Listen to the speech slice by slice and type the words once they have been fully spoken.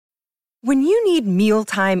When you need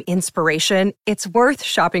mealtime inspiration, it's worth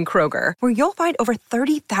shopping Kroger, where you'll find over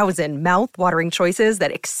 30,000 mouth-watering choices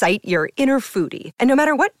that excite your inner foodie. And no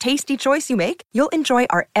matter what tasty choice you make, you'll enjoy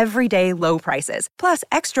our everyday low prices, plus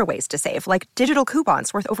extra ways to save, like digital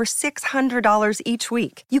coupons worth over $600 each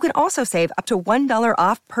week. You can also save up to $1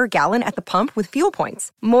 off per gallon at the pump with fuel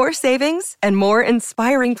points. More savings and more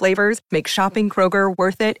inspiring flavors make shopping Kroger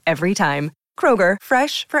worth it every time. Kroger,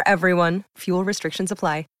 fresh for everyone. Fuel restrictions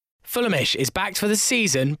apply. Fulhamish is backed for the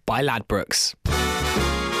season by Ladbrokes.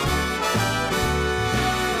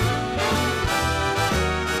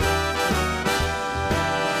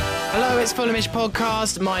 Hello, it's Fulhamish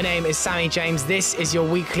Podcast. My name is Sammy James. This is your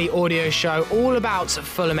weekly audio show all about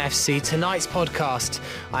Fulham FC. Tonight's podcast,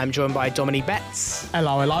 I'm joined by Dominique Betts.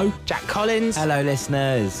 Hello, hello. Jack Collins. Hello,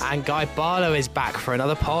 listeners. And Guy Barlow is back for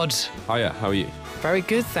another pod. Hiya, how are you? Very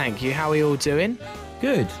good, thank you. How are you all doing?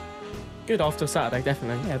 Good. Good after Saturday,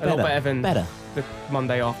 definitely. Yeah, a lot better than better. The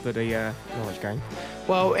Monday after the Norwich game.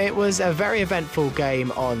 Well, it was a very eventful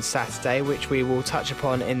game on Saturday, which we will touch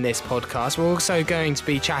upon in this podcast. We're also going to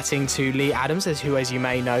be chatting to Lee Adams, who, as you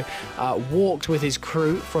may know, walked with his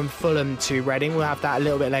crew from Fulham to Reading. We'll have that a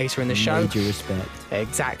little bit later in the show. Major respect.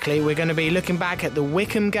 Exactly. We're going to be looking back at the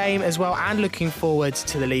Wycombe game as well and looking forward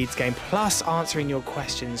to the Leeds game, plus answering your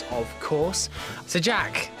questions, of course. So,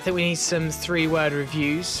 Jack, I think we need some 3-word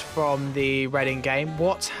reviews from the Reading game.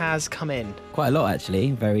 What has come in? Quite a lot,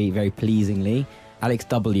 actually. Very, very pleasingly. Alex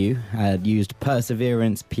W. used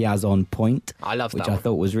Perseverance Piazon Point. I love that which one. I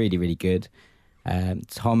thought was really, really good.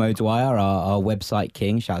 Tom O'Dwyer, our website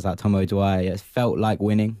king, shouts out Tom O'Dwyer. It felt like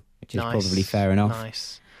winning, which is probably fair enough.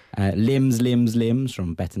 Nice. Limbs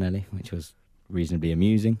from Bettinelli, which was reasonably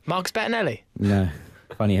amusing. Marcus Bettinelli? No,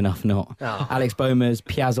 funny enough, not. Oh. Alex Boehmer's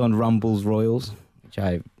Piazon Rumbles Royals, which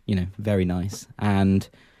very nice. And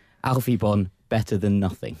Alfie Bon, better than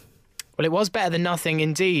nothing. Well, it was better than nothing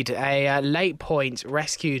indeed. A late point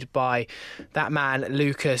rescued by that man,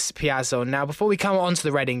 Lucas Piazon. Now, before we come on to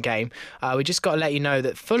the Reading game, we just got to let you know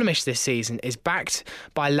that Fulhamish this season is backed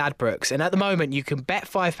by Ladbrokes. And at the moment, you can bet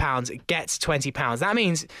 £5, get £20. That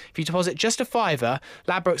means if you deposit just a fiver,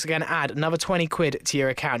 Ladbrokes are going to add another 20 quid to your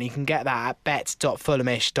account. You can get that at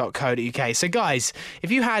bet.fulhamish.co.uk. So, guys,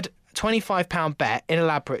 if you had £25 bet in a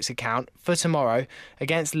Ladbrokes account for tomorrow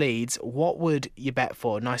against Leeds, what would you bet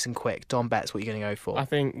for? Nice and quick. Don Betts, what are you going to go for? I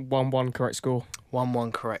think 1-1 correct score.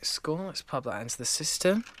 1-1 correct score. Let's pop that into the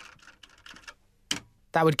system.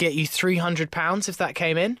 That would get you £300 if that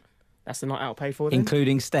came in. That's the night out paid for then.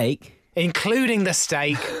 Including steak. Including the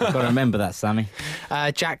steak. Got to remember that, Sammy.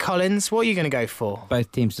 Jack Collins, what are you going to go for?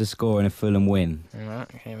 Both teams to score in a Fulham win. All right,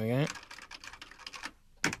 here we go.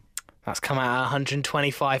 That's come out at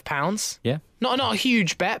 £125. Yeah. Not a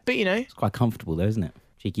huge bet, but you know. It's quite comfortable though, isn't it?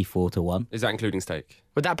 Cheeky 4-1. Is that including steak?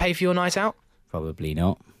 Would that pay for your night out? Probably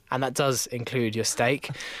not. And that does include your steak.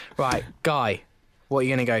 Right, Guy, what are you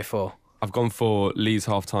going to go for? I've gone for Leeds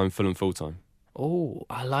half-time, Fulham full-time. Oh,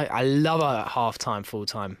 I love a half-time,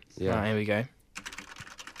 full-time. Yeah. Right, here we go.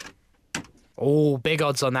 Oh, big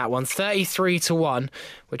odds on that one. 33-1,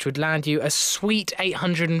 which would land you a sweet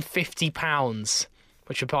 £850,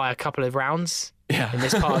 which would buy a couple of rounds in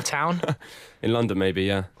this part of town. In London, maybe,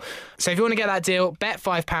 yeah. So if you want to get that deal, bet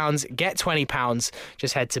 £5, get £20.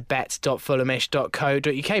 Just head to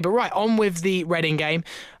bet.fulhamish.co.uk. But right, on with the Reading game.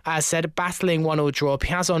 As said, battling 1-1 draw.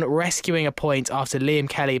 Piazon rescuing a point after Liam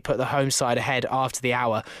Kelly put the home side ahead after the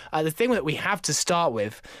hour. The thing that we have to start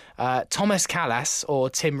with, Thomas Callas, or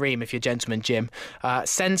Tim Ream if you're gentleman Jim,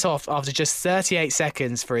 sent off after just 38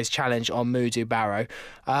 seconds for his challenge on Mudu Barrow.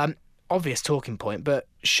 Obvious talking point, but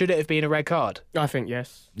should it have been a red card? I think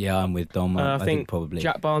yes. Yeah, I'm with Dom. I think probably.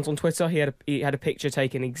 Jack Barnes on Twitter, he had a picture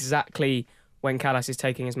taken exactly when Callas is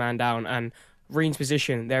taking his man down, and Ream's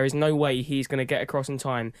position, there is no way he's going to get across in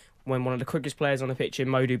time when one of the quickest players on the pitch in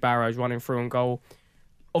Modu Barrow is running through on goal.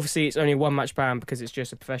 Obviously, it's only a 1-match ban because it's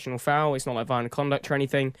just a professional foul. It's not like violent conduct or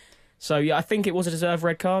anything. So, yeah, I think it was a deserved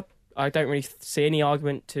red card. I don't really see any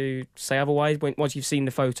argument to say otherwise once you've seen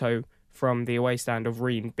the photo from the away stand of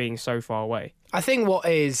Ream being so far away. I think what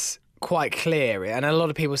is quite clear, and a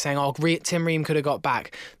lot of people are saying, Tim Ream could have got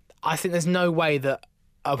back. I think there's no way that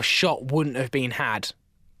a shot wouldn't have been had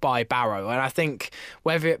by Barrow. And I think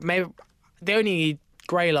the only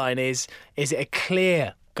grey line is it a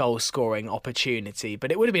clear goal-scoring opportunity?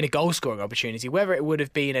 But it would have been a goal-scoring opportunity. Whether it would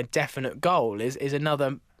have been a definite goal is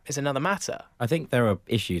another matter. I think there are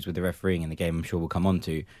issues with the refereeing in the game, I'm sure we'll come on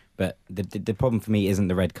to, but the problem for me isn't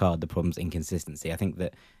the red card, the problem's inconsistency. I think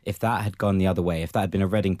that if that had gone the other way, if that had been a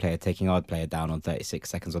Reading player taking our player down on 36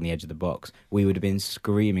 seconds on the edge of the box, we would have been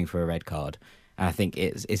screaming for a red card. And I think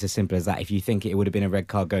it's as simple as that. If you think it would have been a red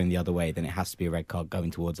card going the other way, then it has to be a red card going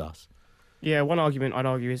towards us. Yeah, one argument I'd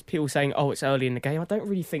argue is people saying, "Oh, it's early in the game." I don't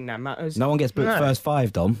really think that matters. No one gets booked first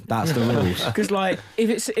 5, Dom. That's the rules. Because like, if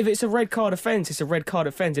it's a red card offence, it's a red card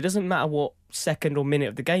offence. It doesn't matter what second or minute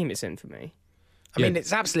of the game it's in for me. I mean,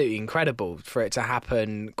 it's absolutely incredible for it to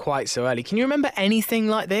happen quite so early. Can you remember anything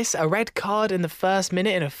like this? A red card in the first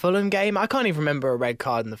minute in a Fulham game? I can't even remember a red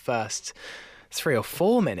card in the first 3 or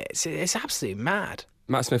 4 minutes. It's absolutely mad.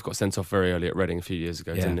 Matt Smith got sent off very early at Reading a few years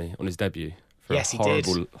ago, didn't he? On his debut. For Yes, a he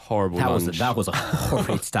did. horrible That lunge. was a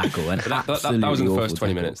horrid tackle. And That was in the absolutely first awful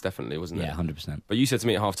 20 tackle. minutes, definitely, wasn't it? Yeah, 100%. But you said to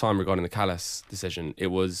me at half-time regarding the Callas decision, it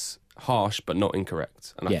was harsh but not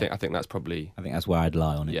incorrect. And Yeah. I think that's probably... I think that's where I'd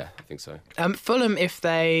lie on it. Yeah, I think so. Fulham, if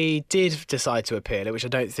they did decide to appeal it, which I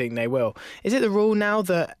don't think they will, is it the rule now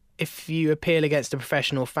that if you appeal against a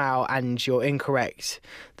professional foul and you're incorrect,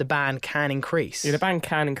 the ban can increase? Yeah, the ban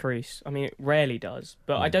can increase. I mean, it rarely does,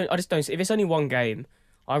 but I just don't. If it's only one game,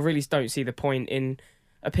 I really don't see the point in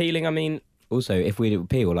appealing. I mean, Also, if we'd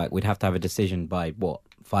appeal, we'd have to have a decision by,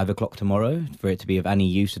 5 o'clock tomorrow for it to be of any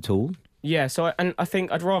use at all? yeah. So, I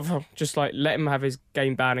think I'd rather just let him have his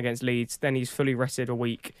game ban against Leeds. Then he's fully rested a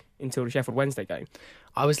week until the Sheffield Wednesday game.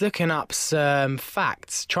 I was looking up some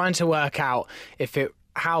facts, trying to work out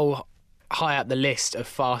how high up the list of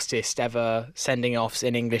fastest ever sending offs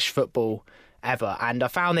in English football ever. And I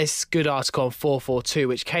found this good article on 442,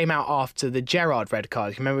 which came out after the Gerrard red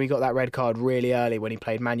card. Remember, he got that red card really early when he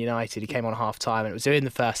played Man United. He came on half time, and it was in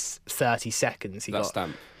the first 30 seconds. He That got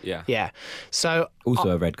stamp, yeah. Yeah. So Also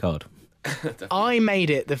a red card. I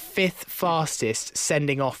made it the 5th fastest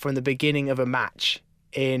sending off from the beginning of a match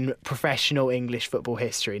in professional English football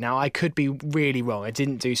history. Now, I could be really wrong. I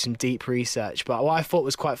didn't do some deep research, but what I thought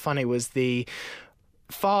was quite funny was the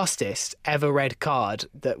fastest ever red card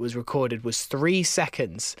that was recorded was 3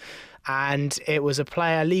 seconds, and it was a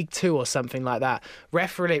player, League 2 or something like that.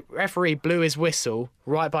 Referee blew his whistle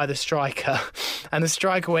right by the striker, and the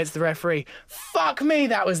striker went to the referee, "Fuck me,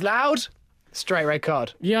 that was loud." Straight red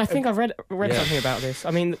card. Yeah, I think I've read something about this.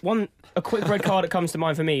 I mean, a quick red card that comes to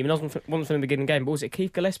mind for me, it wasn't from the beginning of the game, but was it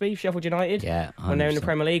Keith Gillespie, Sheffield United? Yeah, When they were in the 100%.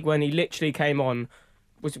 Premier League, when he literally came on.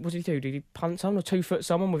 What did he do? Did he punt someone or 2-foot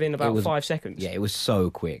someone within about 5 seconds? Yeah, it was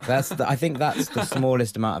so quick. I think that's the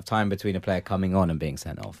smallest amount of time between a player coming on and being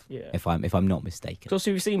sent off. Yeah. If I'm not mistaken. So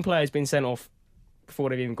also we've seen players being sent off before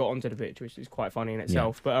they've even got onto the pitch, which is quite funny in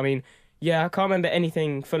itself. But I mean, yeah, I can't remember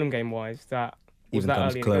anything Fulham game wise that was Even that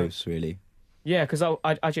comes early in the game. close, really. Yeah, because I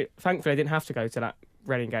actually, thankfully, I didn't have to go to that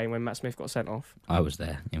Reading game when Matt Smith got sent off. I was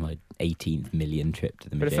there in my 18th million trip to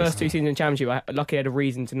the But the Madeira. first 2 seasons in Championship, I luckily had a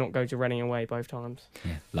reason to not go to Reading away both times.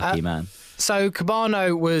 Yeah, lucky man. So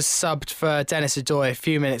Cabano was subbed for Dennis Adoy a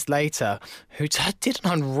few minutes later, who did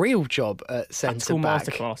an unreal job at centre Tactical back.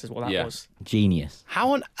 masterclass is what that Yeah. was. Genius.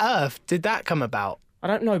 How on earth did that come about? I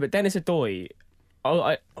don't know, but Dennis Adoy,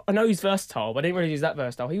 I know he's versatile, but I didn't really use that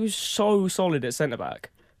versatile. He was so solid at centre back.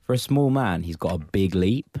 For a small man, he's got a big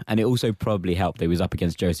leap, and it also probably helped that he was up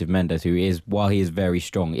against Joseph Mendes, who is, while he is very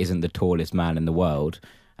strong, isn't the tallest man in the world.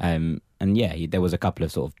 And yeah, there was a couple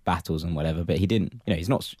of sort of battles and whatever, but he didn't. He's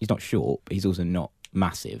not short, but he's also not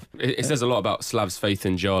massive. It says a lot about Slav's faith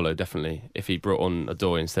in Giallo, definitely, if he brought on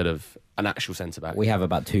Adoy instead of an actual centre-back. We have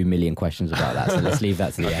about 2 million questions about that, so let's leave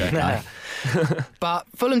that to the end. But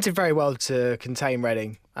Fulham did very well to contain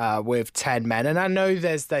Reading with 10 men. And I know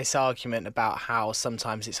there's this argument about how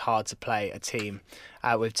sometimes it's hard to play a team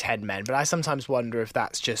with 10 men. But I sometimes wonder if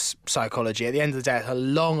that's just psychology. At the end of the day, it's a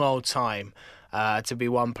long old time to be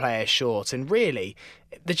one player short. And really,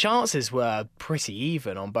 the chances were pretty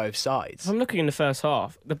even on both sides. If I'm looking in the first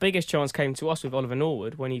half, the biggest chance came to us with Oliver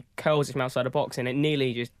Norwood when he curls it from outside the box and it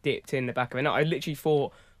nearly just dipped in the back of it. I literally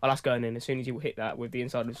thought, oh, that's going in as soon as he hit that with the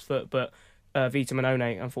inside of his foot. But Vita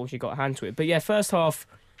Manone unfortunately got a hand to it. But yeah, first half,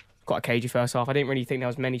 quite a cagey first half. I didn't really think there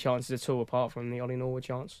was many chances at all apart from the Ollie Norwood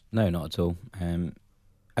chance. No, not at all.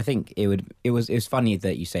 I think it was funny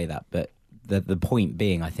that you say that, but the point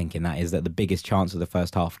being, I think, in that is that the biggest chance of the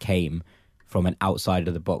first half came from an outside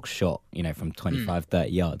of the box shot, from 25,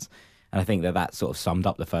 30 yards. And I think that sort of summed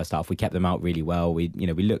up the first half. We kept them out really well. We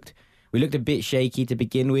looked a bit shaky to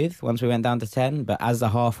begin with once we went down to 10, but as the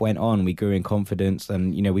half went on, we grew in confidence,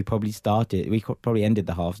 and we probably ended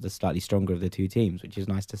the half the slightly stronger of the two teams, which is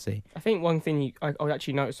nice to see. I think one thing I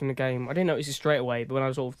actually noticed in the game, I didn't notice it straight away, but when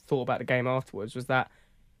I sort of thought about the game afterwards, was that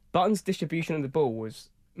Button's distribution of the ball was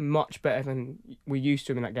much better than we used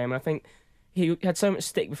to him in that game. And I think he had so much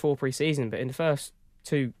stick before pre-season, but in the first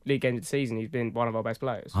 2 league games of the season, he's been one of our best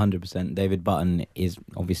players. 100%. David Button is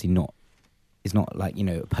obviously not is not like,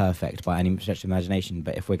 perfect by any stretch of imagination.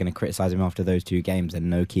 But if we're going to criticise him after those 2 games, then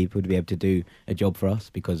no keeper would be able to do a job for us,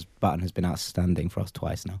 because Button has been outstanding for us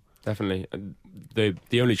twice now. Definitely.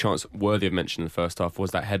 The only chance worthy of mention in the first half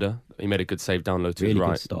was that header. He made a good save down low to Really his good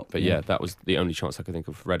right. stop, But yeah. that was the only chance I could think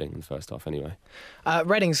of for Reading in the first half anyway.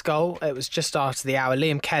 Reading's goal, it was just after the hour.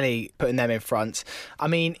 Liam Kelly putting them in front. I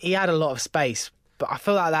mean, he had a lot of space, but I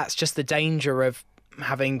feel like that's just the danger of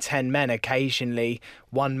having 10 men. Occasionally,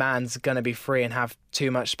 one man's going to be free and have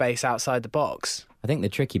too much space outside the box. I think the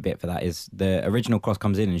tricky bit for that is the original cross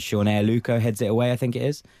comes in and Sean Luco heads it away, I think it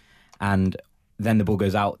is. And then the ball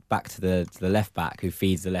goes out back to the left back, who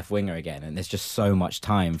feeds the left winger again. And there's just so much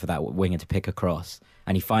time for that winger to pick across.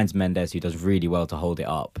 And he finds Mendes, who does really well to hold it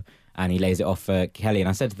up. And he lays it off for Kelly. And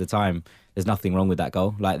I said at the time, there's nothing wrong with that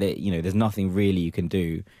goal. Like, there's nothing really you can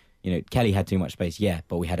do. Kelly had too much space,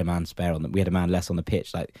 but we had a man spare on we had a man less on the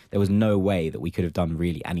pitch. Like, there was no way that we could have done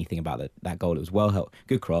really anything about that goal. It was well held,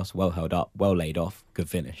 good cross, well held up, well laid off, good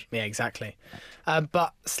finish. Yeah, exactly.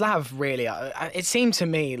 But Slav really, it seemed to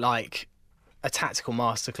me like a tactical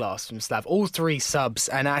masterclass from Slav. All 3 subs,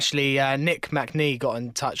 and actually Nick McNee got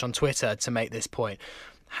in touch on Twitter to make this point.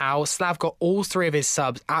 How Slav got all 3 of his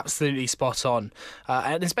subs absolutely spot on,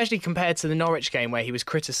 and especially compared to the Norwich game where he was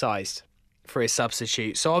criticised for his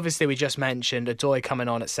substitute. So obviously we just mentioned Odoi coming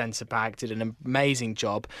on at centre-back, did an amazing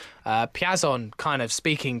job. Piazon kind of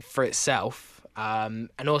speaking for itself. And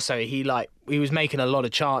also he was making a lot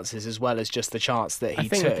of chances as well as just the chance that he took. I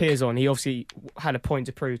think with Piazon, he obviously had a point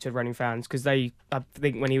to prove to Reading fans, because I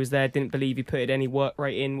think when he was there, didn't believe he put any work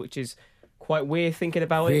rate in, which is quite weird thinking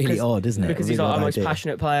about it. Really odd, isn't it? Because Really he's like odd our most idea.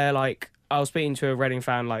 passionate player. Like, I was speaking to a Reading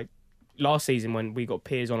fan last season when we got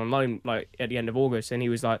Piers on loan at the end of August, and he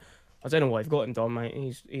was like, I don't know why you've got him, Don,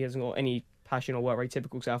 mate. He hasn't got any passion or work rate,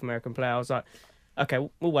 typical South American player. I was like, okay,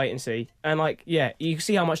 we'll wait and see. And you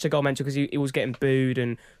see how much the goal meant to, because he was getting booed,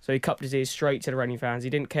 and so he cupped his ears straight to the Reading fans. He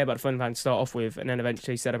didn't care about the Fulham fans to start off with, and then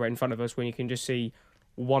eventually celebrate in front of us when you can just see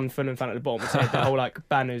one Fulham fan at the bottom and the whole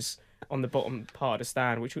banners on the bottom part of the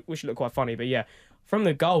stand, which looked quite funny. But yeah, from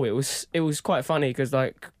the goal, it was quite funny, because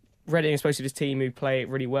Reading is supposed to be this team who play it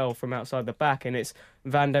really well from outside the back, and it's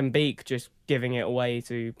Van den Beek just giving it away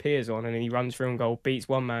to Piazon, and then he runs through and goal, beats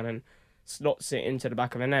one man and slots it into the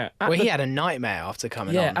back of the net. He had a nightmare after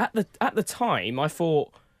coming on. Yeah, at the time, I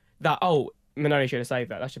thought that, Minoni should have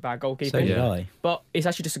saved that. That's a bad goalkeeper. So did I. But it's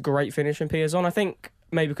actually just a great finish from Piazon. I think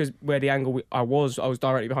maybe because where the angle I was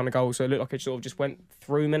directly behind the goal, so it looked like it sort of just went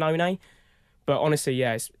through Minoni. But honestly,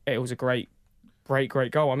 it was a great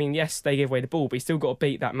goal. I mean, yes, they gave away the ball, but he still got to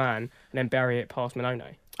beat that man and then bury it past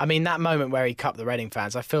Minoni. I mean, that moment where he cupped the Reading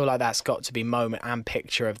fans, I feel like that's got to be moment and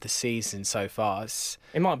picture of the season so far.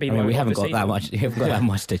 It might be. We haven't got that much. We haven't got that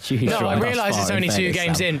much to choose No, from. I thus realise far, it's only in 2 fairness,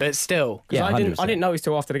 games Sam. in, but still. Yeah, I 100%. didn't notice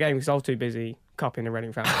till after the game because I was too busy cupping the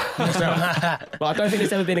Reading fans. But I don't think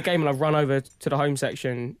there's ever been a game when I've run over to the home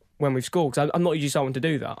section when we've scored, because I'm not usually someone to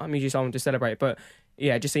do that. I'm usually someone to celebrate. But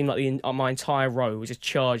yeah, it just seemed like my entire row was just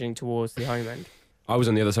charging towards the home end. I was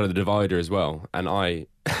on the other side of the divider as well, and I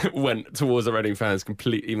went towards the Reading fans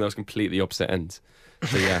even though I was completely opposite ends.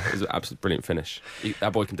 So yeah, it was an absolute brilliant finish.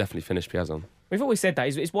 That boy can definitely finish, Piazon. We've always said that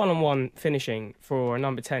his one-on-one finishing for a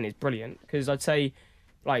number 10 is brilliant, because I'd say,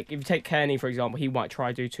 if you take Kearney, for example, he might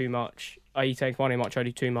try to do too much. You take one, he might try to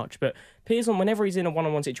do too much. But Piazon, whenever he's in a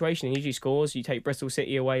one-on-one situation, he usually scores. You take Bristol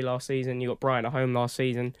City away last season, you got Brighton at home last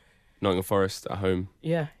season. Nottingham Forest at home.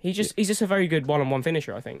 Yeah, he's just a very good one-on-one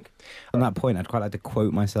finisher, I think. On that point, I'd quite like to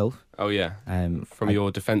quote myself. Oh yeah, from your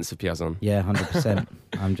defence of Piazon. Yeah, 100%.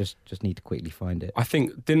 I'm just need to quickly find it. I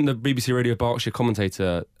think, didn't the BBC Radio Berkshire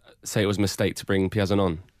commentator say it was a mistake to bring Piazon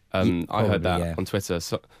on? I heard that on Twitter.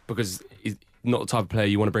 So, because he's not the type of player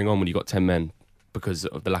you want to bring on when you've got 10 men, because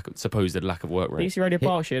of the supposed lack of work rate. BBC Radio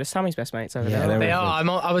Berkshire, they're Sammy's best mates over Yeah, there. They are.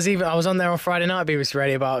 I was on there on Friday night, BBC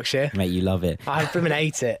Radio Berkshire. Mate, you love it. I freaking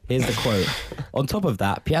ate it. Here's the quote. On top of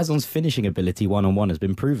that, Piazon's finishing ability one-on-one has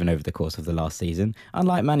been proven over the course of the last season.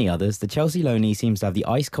 Unlike many others, the Chelsea loanee seems to have the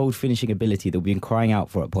ice-cold finishing ability that we've been crying out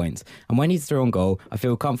for at points. And when he's through on goal, I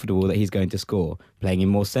feel comfortable that he's going to score. Playing him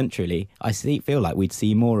more centrally, feel like we'd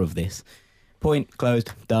see more of this. Point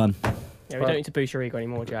closed. Done. Yeah, we don't need to boost your ego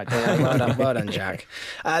anymore, Jack. Well done, Jack.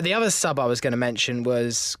 The other sub I was going to mention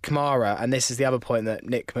was Kamara, and this is the other point that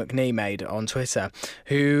Nick McNee made on Twitter,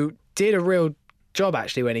 who did a real job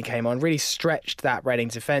actually when he came on, really stretched that Reading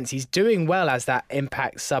defence. He's doing well as that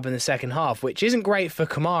impact sub in the second half, which isn't great for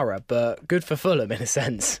Kamara, but good for Fulham in a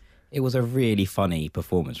sense. It was a really funny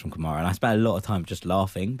performance from Kamara, and I spent a lot of time just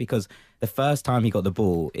laughing because the first time he got the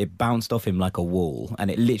ball, it bounced off him like a wall, and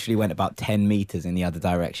it literally went about 10 metres in the other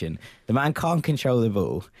direction. The man can't control the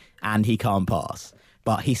ball, and he can't pass.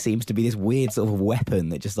 but he seems to be this weird sort of weapon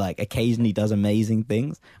that just like occasionally does amazing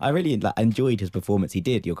things. I really enjoyed his performance. He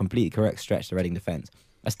did. You're completely correct. Stretch the Reading defence.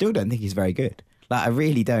 I still don't think he's very good. Like, I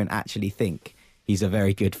really don't actually think he's a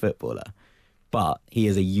very good footballer, but he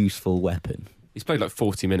is a useful weapon. He's played like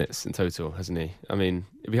 40 minutes in total, hasn't he? I mean,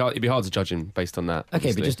 it'd be hard to judge him based on that. Okay,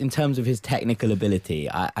 obviously. But just in terms of his technical ability,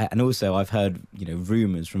 and also I've heard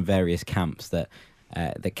rumours from various camps that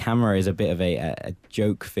Camara is a bit of a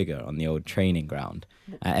joke figure on the old training ground.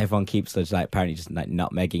 Everyone keeps apparently just like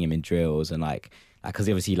nutmegging him in drills and because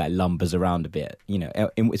he obviously lumbers around a bit.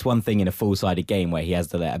 It's one thing in a full-sided game where he has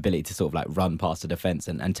the ability to sort of run past the defence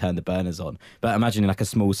and turn the burners on. But imagine in a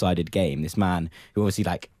small-sided game, this man who obviously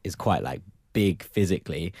is quite big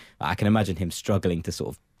physically, I can imagine him struggling to sort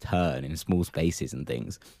of turn in small spaces and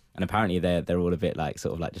things. And apparently they're all a bit just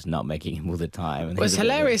nutmegging him all the time. And well, it's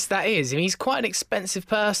hilarious that is. I mean, he's quite an expensive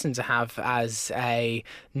person to have as a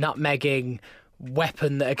nutmegging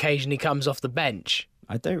weapon that occasionally comes off the bench.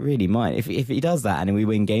 I don't really mind. If he does that and we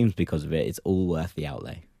win games because of it, it's all worth the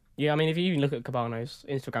outlay. Yeah, I mean, if you even look at Cabano's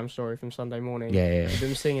Instagram story from Sunday morning, yeah.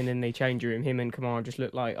 them singing in the change room, him and Kamara just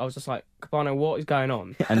looked like, I was just like, Cabano, what is going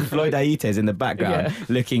on? And Floyd Aite's in the background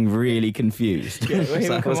looking really confused. Yeah, well,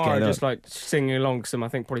 him and Kamara just singing along some, I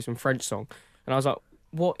think probably some French song. And I was like,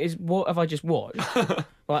 what have I just watched?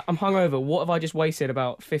 I'm hungover, what have I just wasted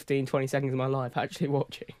about 15, 20 seconds of my life actually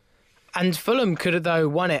watching? And Fulham could have, though,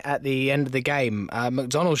 won it at the end of the game.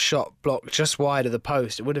 McDonald's shot blocked just wide of the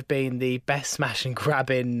post. It would have been the best smash and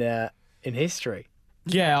grab in history.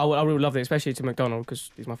 Yeah, I would have loved it, especially to McDonald,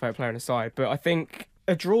 because he's my favourite player on the side. But I think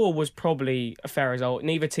a draw was probably a fair result.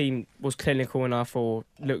 Neither team was clinical enough or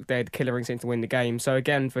looked their killer instinct to win the game. So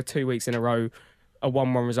again, for 2 weeks in a row, a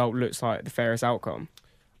 1-1 result looks like the fairest outcome.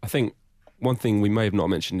 I think one thing we may have not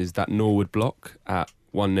mentioned is that Norwood block at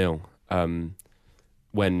 1-0.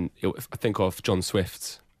 I think of John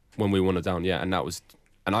Swift when we won it down, and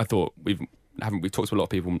I thought we've talked to a lot of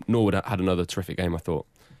people. Norwood had another terrific game. I thought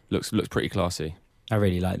looks pretty classy. I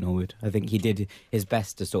really like Norwood. I think he did his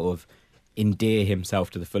best to sort of endear himself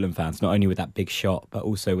to the Fulham fans, not only with that big shot but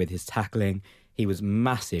also with his tackling. He was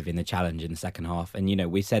massive in the challenge in the second half,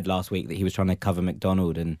 and we said last week that he was trying to cover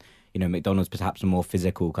McDonald, and McDonald's perhaps a more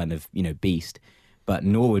physical kind of beast. But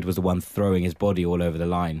Norwood was the one throwing his body all over the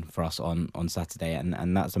line for us on Saturday,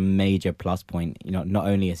 and that's a major plus point. Not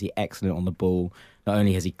only is he excellent on the ball, not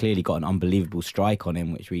only has he clearly got an unbelievable strike on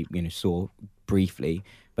him, which we saw briefly,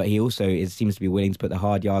 but he also seems to be willing to put the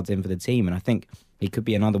hard yards in for the team. And I think he could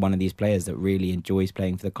be another one of these players that really enjoys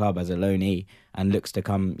playing for the club as a loanee and looks to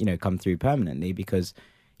come through permanently, because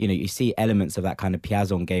you see elements of that kind of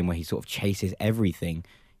Piazon game where he sort of chases everything.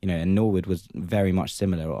 And Norwood was very much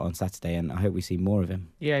similar on Saturday, and I hope we see more of him.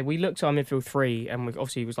 Yeah, we looked at our midfield three, and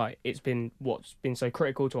obviously it was it's been what's been so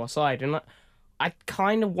critical to our side. And I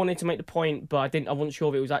kind of wanted to make the point, but I wasn't sure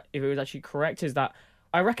if it was actually correct. Is that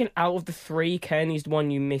I reckon out of the three, Kearney's the one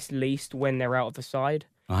you miss least when they're out of the side.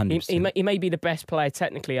 100%. He may be the best player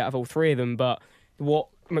technically out of all three of them, but what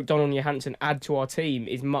McDonald and Johansson add to our team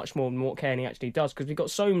is much more than what Kearney actually does, because we've got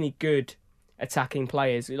so many good attacking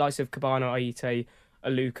players, the likes of Cabano, Aite,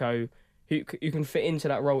 Aluko, who can fit into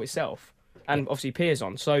that role itself, and obviously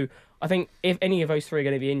Piazon. So I think if any of those three are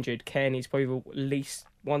going to be injured, Kearney's probably the least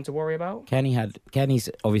one to worry about. Kearney's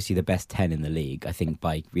obviously the best 10 in the league, I think,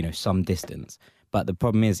 by some distance. But the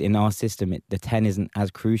problem is, in our system, the 10 isn't as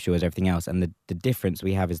crucial as everything else, and the difference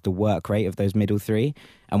we have is the work rate of those middle three.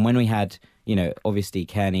 And when we had, obviously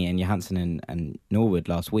Kearney and Johansson and Norwood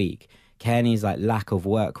last week, Kearney's lack of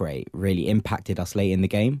work rate really impacted us late in the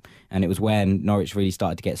game, and it was when Norwich really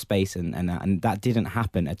started to get space, and that didn't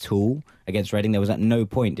happen at all against Reading. There was at no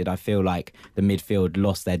point did I feel like the midfield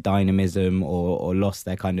lost their dynamism or lost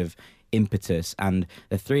their kind of impetus, and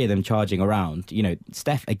the three of them charging around.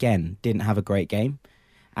 Steph again didn't have a great game.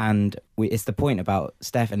 And it's the point about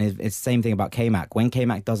Steph, and it's the same thing about K-Mac. When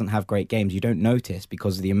K-Mac doesn't have great games, you don't notice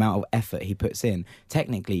because of the amount of effort he puts in.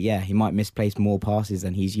 Technically, yeah, he might misplace more passes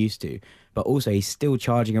than he's used to, but also he's still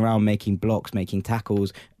charging around, making blocks, making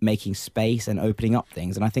tackles, making space and opening up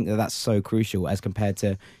things. And I think that's so crucial as compared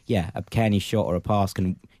to, a Kearney shot or a pass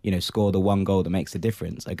can, score the one goal that makes the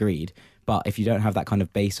difference, agreed. But if you don't have that kind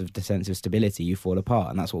of base of defensive stability, you fall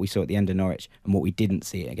apart. And that's what we saw at the end of Norwich and what we didn't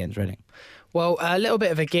see against Reading. Well, a little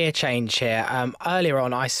bit of a gear change here. Earlier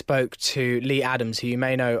on, I spoke to Lee Adams, who you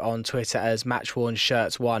may know on Twitter as Matchworn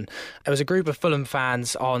Shirts One. There was a group of Fulham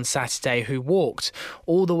fans on Saturday who walked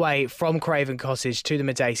all the way from Craven Cottage to the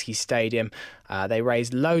Medeski Stadium. They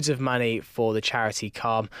raised loads of money for the charity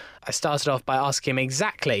Calm. I started off by asking him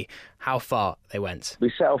exactly how far they went.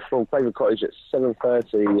 We set off from Craven Cottage at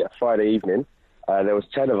 7:30 Friday evening. There was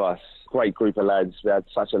 10 of us, great group of lads. We had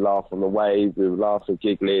such a laugh on the way. We were laughing,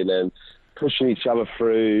 giggling and pushing each other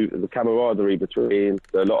through. The camaraderie between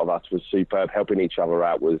a lot of us was superb. Helping each other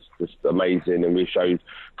out was just amazing, and we showed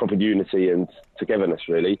proper unity and togetherness,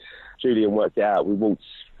 really. Julian worked it out. We walked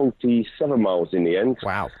 47 miles in the end.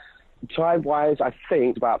 Wow. Time-wise, I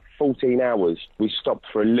think about 14 hours. We stopped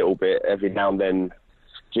for a little bit every now and then,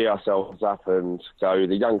 gee ourselves up and go.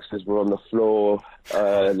 The youngsters were on the floor,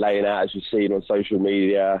 laying out, as you've seen on social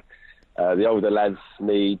media. The older lads,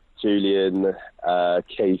 me, Julian,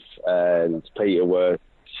 Keith and Peter were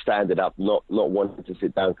standing up, not wanting to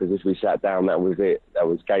sit down, because if we sat down, that was it. That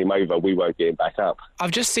was game over. We weren't getting back up. I've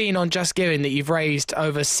just seen on Just Giving that you've raised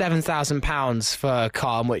over £7,000 for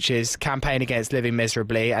Calm, which is Campaign Against Living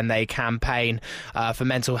Miserably, and they campaign for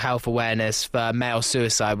mental health awareness for male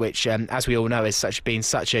suicide, which, as we all know, has been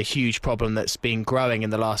such a huge problem that's been growing in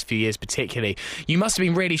the last few years particularly. You must have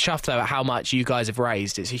been really chuffed, though, at how much you guys have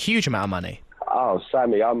raised. It's a huge amount of money. Oh,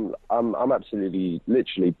 Sammy, I'm absolutely,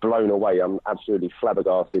 literally blown away. I'm absolutely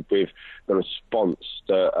flabbergasted with the response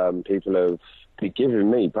that people have been giving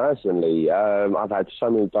me personally. I've had so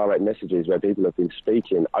many direct messages where people have been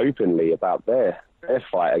speaking openly about their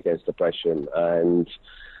fight against depression, and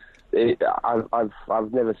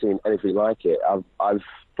I've never seen anything like it.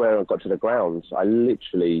 When I got to the grounds, I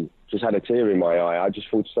literally just had a tear in my eye. I just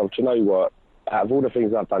thought to myself, do you know what? Out of all the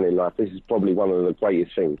things I've done in life, this is probably one of the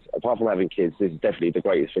greatest things. Apart from having kids, this is definitely the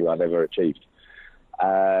greatest thing I've ever achieved.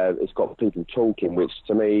 It's got people talking, which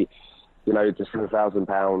to me, you know, the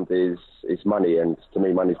 £7,000 is money, and to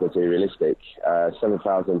me, money's materialistic.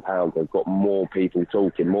 £7,000 have got more people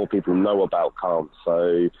talking, more people know about Calm.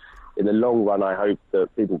 So in the long run, I hope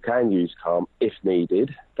that people can use Calm if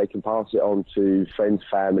needed. They can pass it on to friends,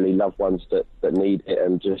 family, loved ones that need it,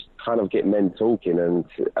 and just kind of get men talking. And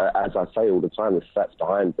as I say all the time, the stats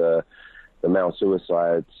behind the male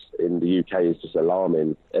suicides in the UK is just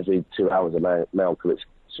alarming. Every 2 hours a male commits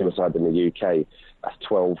suicide in the UK. That's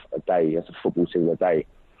 12 a day. That's a football team a day.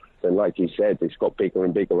 And like you said, it's got bigger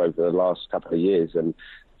and bigger over the last couple of years. And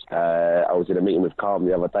I was in a meeting with Calm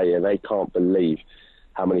the other day, and they can't believe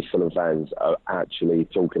how many Fulham fans are actually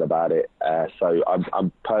talking about it. So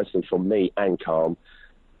I'm personally, from me and Calm,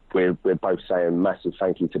 we're both saying massive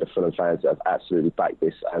thank you to the Fulham fans that have absolutely backed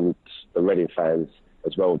this, and the Reading fans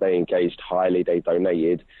as well. They engaged highly, they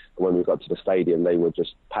donated, and when we got to the stadium, they were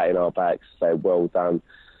just patting our backs, saying well done.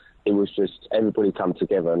 It was just everybody come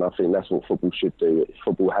together, and I think that's what football should do.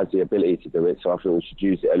 Football has the ability to do it, so I think we should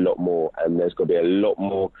use it a lot more, and there's got to be a lot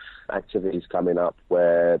more activities coming up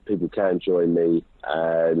where people can join me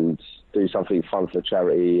and do something fun for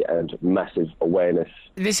charity and massive awareness.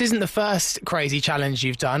 This isn't the first crazy challenge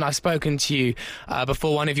you've done. I've spoken to you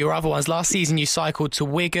before one of your other ones. Last season you cycled to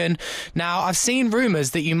Wigan. Now, I've seen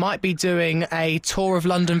rumours that you might be doing a tour of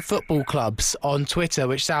London football clubs on Twitter,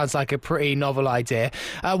 which sounds like a pretty novel idea.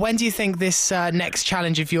 When do you think this next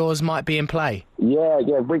challenge of yours might be in play? Yeah,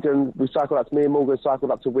 Wigan. We cycled up to, me and Morgan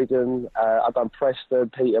cycled up to Wigan. I've done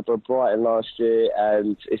Preston, Peterborough, Brighton last year,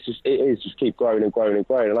 and it is just keep growing and growing and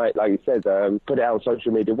growing. And like you said, put it out on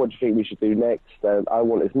social media. What do you think we should do next? I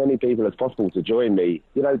want as many people as possible to join me.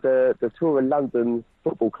 You know, the tour of London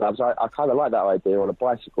football clubs, I kind of like that idea on a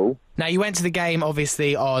bicycle. Now, you went to the game,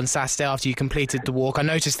 obviously, on Saturday after you completed the walk. I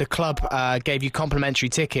noticed the club gave you complimentary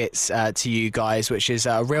tickets to you guys, which is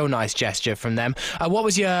a real nice gesture from them. What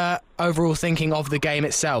was your overall thinking of the game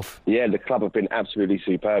itself? Yeah, the club have been absolutely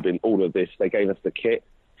superb in all of this. They gave us the kit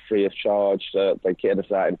free of charge. They kitted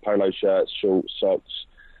us out in polo shirts, shorts, socks.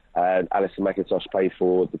 And Alison McIntosh paid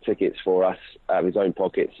for the tickets for us out of his own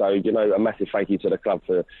pocket. So, you know, a massive thank you to the club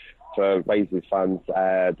for raising funds.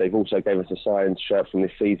 They've also gave us a signed shirt from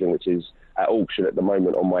this season, which is at auction at the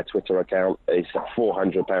moment on my Twitter account. It's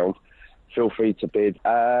 £400. Feel free to bid.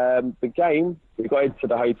 The game, we got into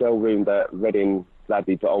the hotel room that Reading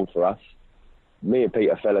gladly put on for us. Me and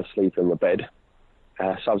Peter fell asleep in the bed.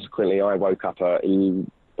 Subsequently, I woke up probably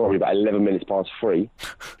about 11 minutes past 3.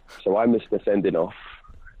 So I missed the sending off.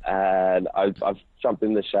 And I've jumped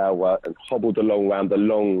in the shower and hobbled along round the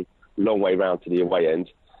long way round to the away end.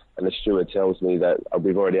 And the steward tells me that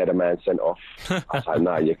we've already had a man sent off. I was like,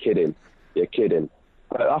 no, you're kidding.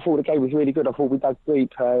 But I thought the game was really good. I thought we dug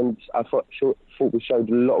deep, and I thought we showed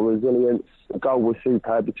a lot of resilience. The goal was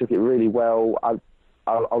superb. We took it really well. I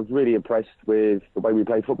was really impressed with the way we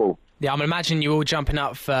played football. Yeah, I'm imagining you all jumping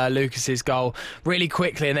up for Lucas's goal really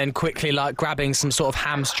quickly and then quickly like grabbing some sort of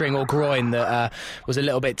hamstring or groin that was a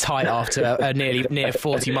little bit tight after a near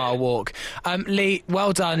 40-mile walk. Lee,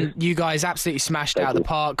 well done. You guys absolutely smashed it out of the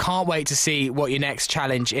park. Can't wait to see what your next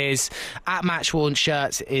challenge is. At Matchworn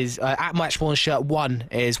Shirts is at Matchworn Shirt 1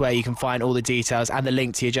 is where you can find all the details and the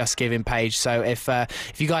link to your Just Giving page. So if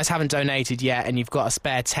you guys haven't donated yet and you've got a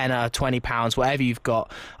spare £10 or £20, whatever you've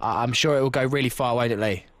got, I'm sure it will go really far, won't it,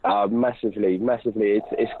 Lee? Massively.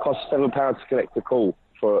 It's cost £7 to collect a call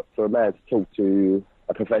for a man to talk to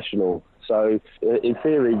a professional. So in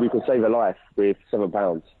theory, we can save a life with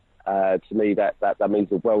 £7. To me, that means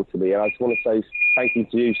the world to me. And I just want to say thank you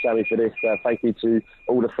to you, Sammy, for this. Thank you to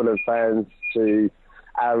all the Fulham fans, to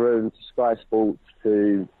Aaron, to Sky Sports,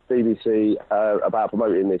 to BBC about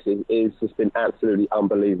promoting this. It's just been absolutely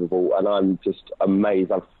unbelievable, and I'm just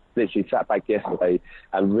amazed. I've literally sat back yesterday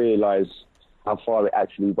and realised how far it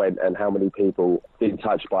actually went and how many people been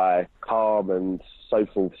touched by harm and so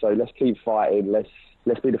forth. So let's keep fighting.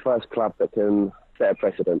 Let's be the first club that can set a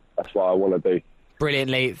precedent. That's what I want to do.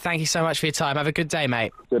 Brilliantly. Thank you so much for your time. Have a good day,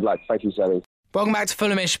 mate. Good luck. Thank you, Sammy. Welcome back to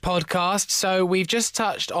Fulhamish podcast. So we've just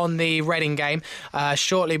touched on the Reading game.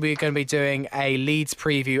 Shortly we're going to be doing a Leeds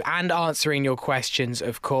preview and answering your questions,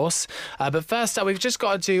 of course. But first up, we've just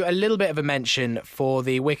got to do a little bit of a mention for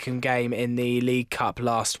the Wycombe game in the League Cup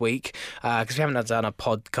last week, because we haven't done a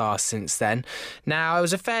podcast since then. Now, it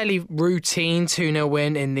was a fairly routine 2-0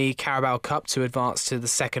 win in the Carabao Cup to advance to the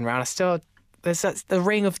second round. The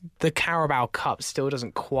ring of the Carabao Cup still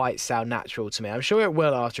doesn't quite sound natural to me. I'm sure it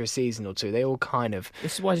will after a season or two. They all kind of...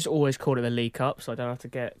 This is why I just always called it the League Cup, so I don't have to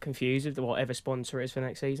get confused with whatever sponsor it is for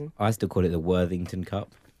next season. I still call it the Worthington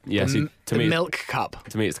Cup. Yeah, the me, Milk Cup.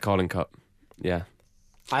 To me, it's the Carling Cup. Yeah.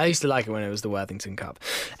 I used to like it when it was the Worthington Cup.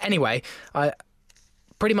 Anyway,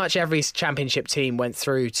 pretty much every championship team went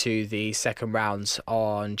through to the second round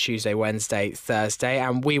on Tuesday, Wednesday, Thursday,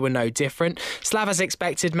 and we were no different. Slav, as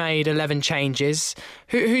expected, made 11 changes.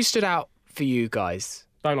 Who stood out for you guys?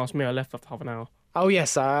 Don't ask me, I left after half an hour. Oh,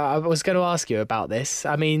 yes, I was going to ask you about this.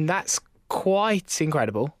 I mean, that's quite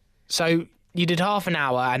incredible. So you did half an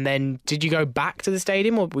hour, and then did you go back to the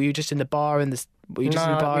stadium, or were you just in the bar in the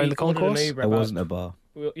concourse? There wasn't a bar.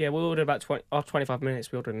 We ordered about after 25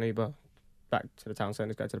 minutes, we ordered an Uber back to the town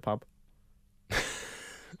centre to go to the pub.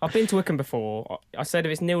 I've been to Wycombe before. I said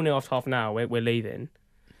if it's 0-0 after half an hour, we're leaving.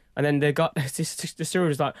 And then the steward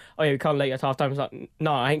was like, "Oh yeah, we can't let you at half time." I was like,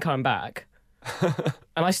 "No, I ain't coming back."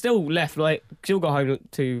 And I still left, still got home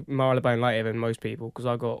to Marylebone later than most people, because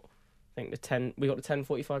I got, I think we got the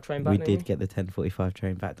 10:45 train back. We did get the 10:45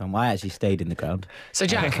 train back, Tom. I actually stayed in the ground. So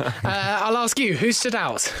Jack, I'll ask you, who stood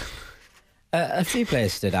out? A few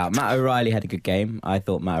players stood out. Matt O'Reilly had a good game. I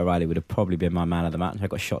thought Matt O'Reilly would have probably been my man of the match. I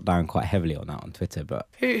got shot down quite heavily on that on Twitter. But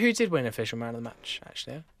who did win official man of the match,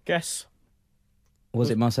 actually? Guess. Was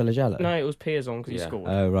it Marcelo Jallo? No, it was Piazon because he scored.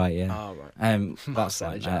 Oh, right, yeah. Oh, right. That's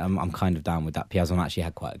I'm kind of down with that. Piazon actually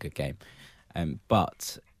had quite a good game.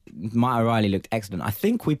 But Matt O'Reilly looked excellent. I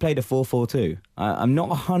think we played a 4-4-2. I'm not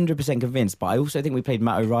 100% convinced, but I also think we played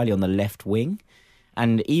Matt O'Reilly on the left wing.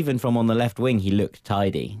 And even from on the left wing, he looked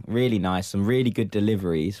tidy. Really nice. Some really good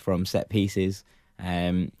deliveries from set pieces.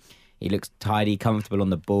 He looks tidy, comfortable on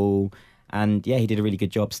the ball. And yeah, he did a really good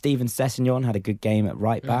job. Steven Sessegnon had a good game at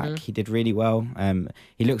right back. Mm-hmm. He did really well.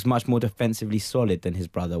 He looks much more defensively solid than his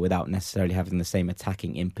brother without necessarily having the same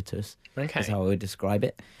attacking impetus. Okay. That's how I would describe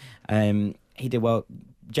it. He did well.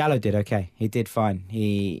 Jallo did okay. He did fine.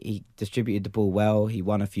 He distributed the ball well. He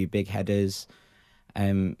won a few big headers.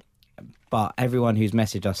 But everyone who's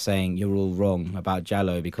messaged us saying you're all wrong about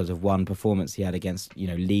Jallo because of one performance he had against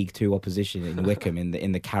League Two opposition in Wycombe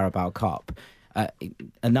in the Carabao Cup,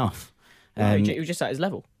 enough. He was just at his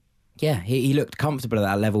level. Yeah, he looked comfortable at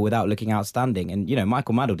that level without looking outstanding. And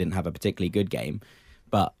Michael Maddell didn't have a particularly good game,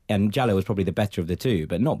 and Jallo was probably the better of the two,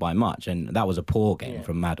 but not by much. And that was a poor game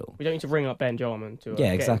from Maddell. We don't need to ring up Ben Jarman to.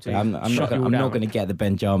 Yeah, exactly. I'm not going to get the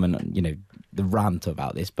Ben Jarman, the rant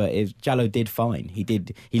about this. But Jallo did fine.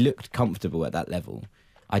 He looked comfortable at that level.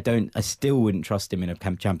 I still wouldn't trust him in a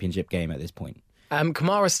championship game at this point.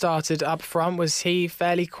 Kamara started up front. Was he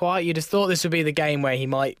fairly quiet? You'd have thought this would be the game where he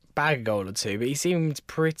might bag a goal or two, but he seemed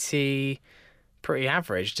pretty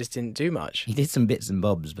average. Just didn't do much. He did some bits and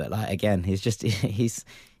bobs, but again, he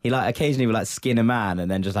occasionally would skin a man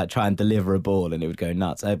and then just try and deliver a ball, and it would go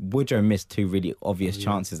nuts. Woodrow missed two really obvious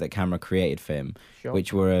chances that Kamara created for him,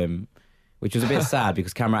 which was a bit sad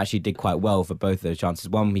because Kamara actually did quite well for both of those chances.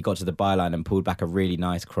 One, he got to the byline and pulled back a really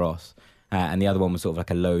nice cross. And the other one was sort of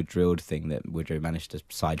a low drilled thing that Woodrow managed to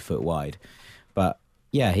side foot wide. But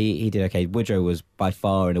yeah, he did okay. Woodrow was by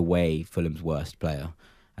far and away Fulham's worst player.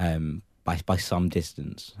 by some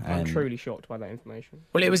distance. I'm truly shocked by that information.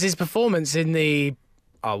 Well, it was his performance in the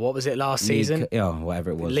what was it last season?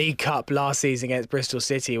 Whatever it was. League Cup last season against Bristol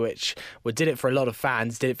City, which did it for a lot of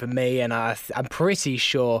fans, did it for me, and I'm pretty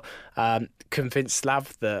sure convinced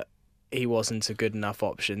Slav that he wasn't a good enough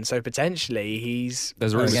option. So potentially he's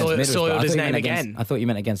soiled his name again. I thought you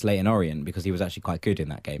meant against Leyton Orient because he was actually quite good in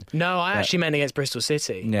that game. No, I actually meant against Bristol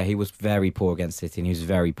City. Yeah, he was very poor against City and he was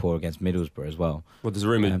very poor against Middlesbrough as well. Well, there's a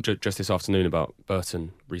rumour just this afternoon about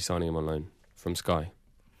Burton re-signing him on loan from Sky.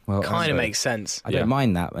 Well, kind of makes sense. I don't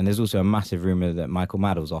mind that. And there's also a massive rumour that Michael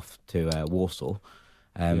Maddell's off to Warsaw.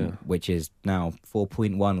 Which is now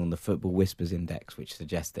 4.1 on the Football Whispers Index, which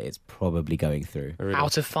suggests that it's probably going through. Really?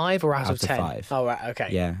 Out of 5 or out of 10? 5. Oh, right, okay.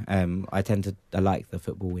 Yeah, I like the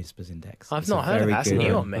Football Whispers Index. I've not heard of that. That's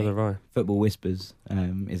new on me. Football Whispers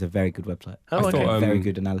is a very good website. Oh, okay. thought, very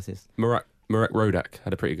good analysis. Marek Rodak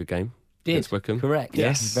had a pretty good game against Wickham. Correct.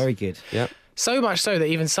 Yes. Very good. Yeah. So much so that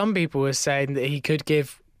even some people were saying that he could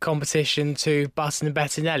give competition to Button and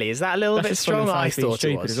Bettinelli. Is that a little bit strong? I thought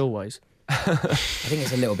it was. As always. I think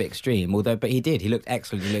it's a little bit extreme, but he did. He looked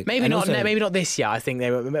excellent. Maybe not this year. I think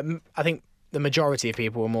the majority of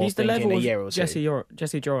people were more thinking a year or two.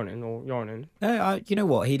 Jesse Joronen. No, you know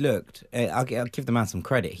what? He looked. I'll give the man some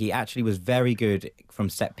credit. He actually was very good from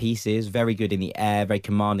set pieces, very good in the air, very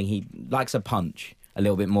commanding. He likes a punch a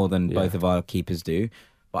little bit more than both of our keepers do,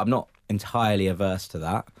 but I'm not entirely averse to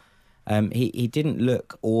that. He didn't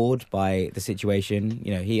look awed by the situation.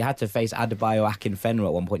 You know, he had to face Adebayo Akinfenwa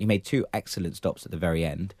at one point. He made 2 excellent stops at the very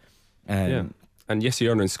end. And Jesse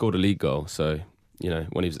Joronen scored a league goal, so,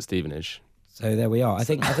 when he was at Stevenage. So there we are. I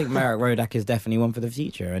think Marek Rodak is definitely one for the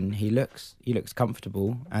future, and he looks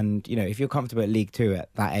comfortable. And if you're comfortable at League 2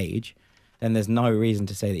 at that age, then there's no reason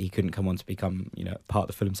to say that he couldn't come on to become, part of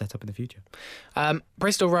the Fulham setup in the future.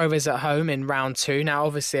 Bristol Rovers at home in round 2. Now,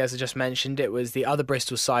 obviously, as I just mentioned, it was the other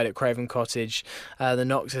Bristol side at Craven Cottage that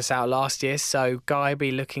knocked us out last year. So Guy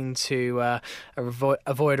be looking to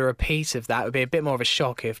avoid a repeat of that. It would be a bit more of a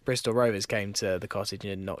shock if Bristol Rovers came to the Cottage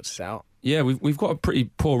and knocked us out. Yeah, we've got a pretty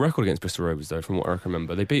poor record against Bristol Rovers, though, from what I can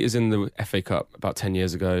remember. They beat us in the FA Cup about 10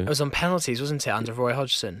 years ago. It was on penalties, wasn't it, under Roy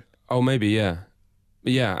Hodgson? Oh, maybe, yeah.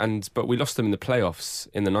 Yeah, but we lost them in the playoffs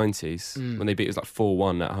in the 90s when they beat us like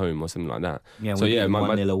 4-1 at home or something like that. Yeah, so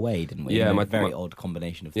 1-0 away, didn't we? Yeah, very odd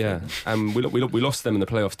combination of things. Yeah, and we lost them in the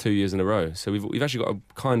playoffs 2 years in a row. So we've actually got a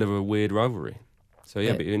kind of a weird rivalry. So yeah,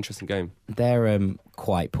 it'll be an interesting game. They're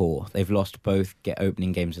quite poor. They've lost both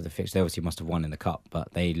opening games of the fixture. They obviously must have won in the cup,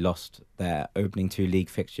 but they lost their opening 2 league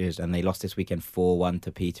fixtures, and they lost this weekend 4-1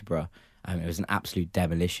 to Peterborough. It was an absolute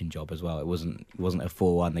demolition job as well. It wasn't a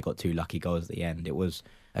 4-1. They got 2 lucky goals at the end. It was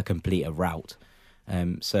a complete rout.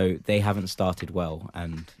 So they haven't started well,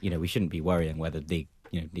 and we shouldn't be worrying whether League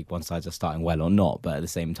 1 sides are starting well or not. But at the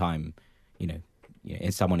same time,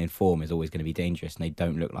 someone in form is always going to be dangerous, and they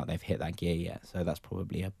don't look like they've hit that gear yet. So that's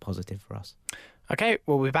probably a positive for us. Okay,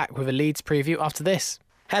 we'll be back with a Leeds preview after this.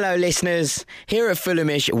 Hello listeners, here at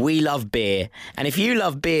Fulhamish we love beer, and if you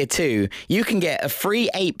love beer too, you can get a free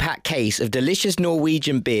 8-pack case of delicious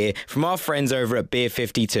Norwegian beer from our friends over at Beer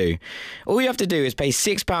 52. All you have to do is pay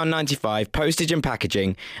 £6.95 postage and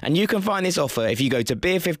packaging, and you can find this offer if you go to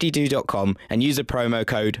beer52.com and use the promo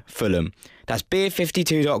code Fulham. That's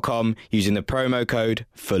beer52.com using the promo code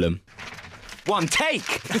Fulham. One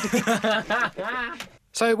take!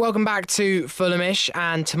 So welcome back to Fulhamish,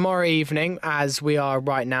 and tomorrow evening, as we are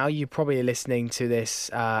right now, you're probably listening to this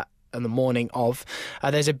on the morning of,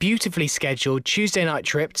 there's a beautifully scheduled Tuesday night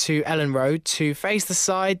trip to Ellen Road to face the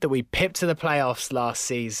side that we pipped to the playoffs last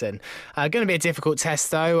season. Going to be a difficult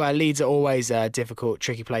test though. Leeds are always a difficult,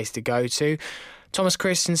 tricky place to go to. Thomas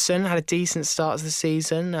Christensen had a decent start to the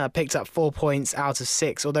season, picked up 4 points out of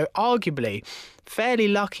 6, although arguably fairly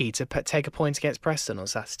lucky to take a point against Preston on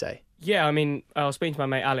Saturday. Yeah, I mean, I was speaking to my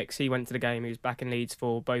mate Alex. He went to the game. He was back in Leeds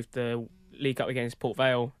for both the League Cup against Port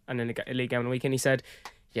Vale and then the League game on the weekend. He said,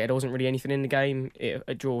 yeah, there wasn't really anything in the game.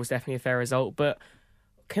 A draw was definitely a fair result. But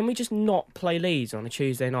can we just not play Leeds on a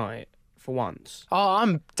Tuesday night for once? Oh,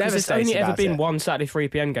 I'm devastated. There's only ever been one Saturday 3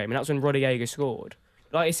 p.m. game, and that was when Roddy Jaeger scored.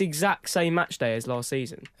 Like, it's the exact same match day as last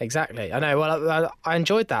season. Exactly. I know. Well, I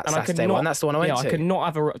enjoyed that and Saturday one. That's the one I went to. I could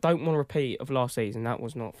not don't want a repeat of last season. That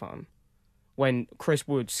was not fun. When Chris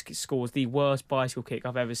Wood scores the worst bicycle kick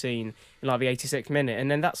I've ever seen in like the 86th minute,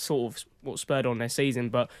 and then that's sort of what spurred on their season.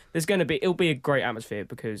 But it'll be a great atmosphere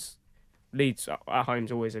because Leeds at home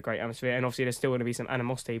is always a great atmosphere, and obviously there's still going to be some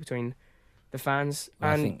animosity between the fans.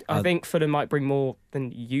 And I think Fulham might bring more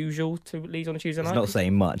than usual to Leeds on a Tuesday night. It's not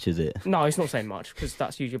saying much, is it? No, it's not saying much because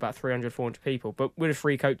that's usually about 300, 400 people. But with the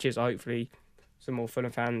 3 coaches, hopefully some more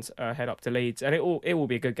Fulham fans head up to Leeds, and it will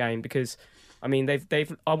be a good game because, I mean,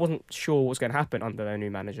 I wasn't sure what was going to happen under their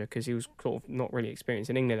new manager because he was sort of not really experienced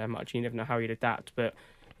in England that much. You never know how he'd adapt, but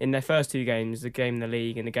in their first 2 games, the game in the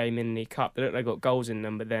league and the game in the cup, they got goals in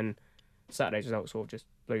them, but then Saturday's results sort of just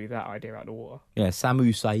blew that idea out of the water. Yeah, Samu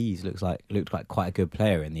Saiz looked like quite a good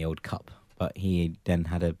player in the old cup, but he then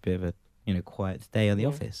had a bit of a quiet day on the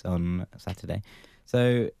office on Saturday.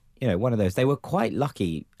 So one of those. They were quite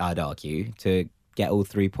lucky, I'd argue, to get all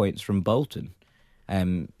 3 points from Bolton.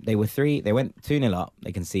 They went 2-0 up,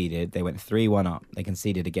 they conceded. They went 3-1 up, they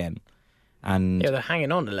conceded again. And they're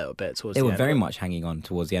hanging on a little bit towards the end. They were very much hanging on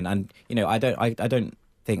towards the end. And I don't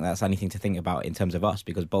think that's anything to think about in terms of us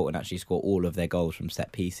because Bolton actually scored all of their goals from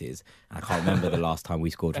set pieces. And I can't remember the last time we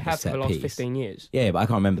scored from a set piece. They have for the last 15 years. Yeah, but I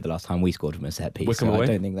can't remember the last time we scored from a set piece. Wickham away? I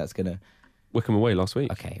don't think that's gonna. Wickham away last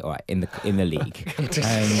week. Okay, all right, in the league.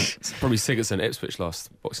 Probably Sigurdsson Ipswich last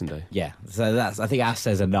Boxing Day. Yeah, so I think that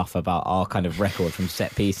says enough about our kind of record from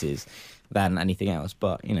set pieces than anything else.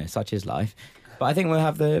 But such is life. But I think we'll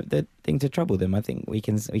have the thing to trouble them. I think we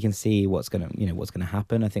can see what's gonna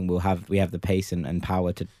happen. I think we have the pace and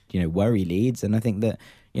power to worry Leeds, and I think that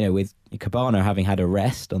with Cabano having had a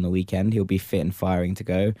rest on the weekend, he'll be fit and firing to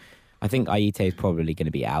go. I think Aite is probably going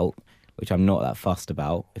to be out, which I'm not that fussed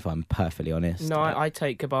about, if I'm perfectly honest. No, I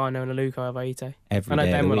take Cabano and Aluko over Aite. Every I know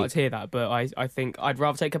day Ben of the would week. like to hear that, but I think I'd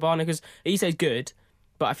rather take Cabano because Aite's good,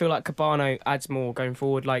 but I feel like Cabano adds more going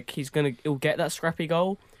forward. Like he'll get that scrappy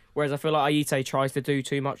goal, whereas I feel like Aite tries to do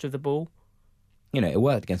too much of the ball. It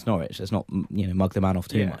worked against Norwich. Let's not mug the man off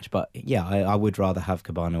too much. But yeah, I would rather have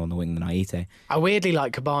Cabano on the wing than Aite. I weirdly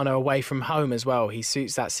like Cabano away from home as well. He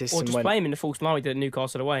suits that system. Or just play him in the false nine we did at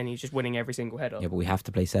Newcastle away and he's just winning every single header. Yeah, but we have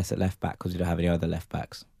to play Cess at left back because we don't have any other left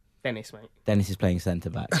backs. Dennis, mate. Dennis is playing centre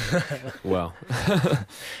back. Well, that's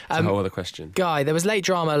a whole other question. Guy, there was late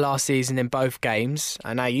drama last season in both games,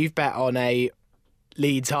 and now you've bet on a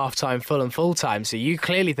Leeds half-time, Fulham full-time, so you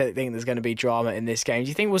clearly think there's going to be drama in this game. Do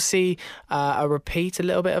you think we'll see a repeat a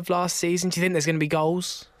little bit of last season? Do you think there's going to be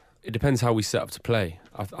goals? It depends how we set up to play.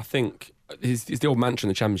 I think it's the old mantra in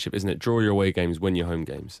the Championship, isn't it? Draw your away games, win your home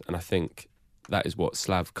games. And I think that is what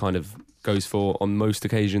Slav kind of goes for on most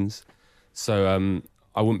occasions. So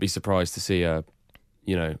I wouldn't be surprised to see a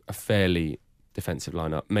fairly defensive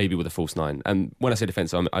lineup, maybe with a false nine. And when I say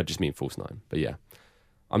defensive, I just mean false nine. But yeah,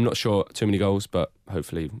 I'm not sure too many goals, but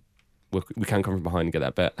hopefully we can come from behind and get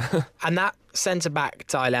that bet. And that centre-back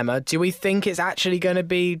dilemma, do we think it's actually going to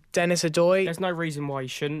be Dennis Odoi? There's no reason why he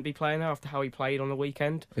shouldn't be playing there after how he played on the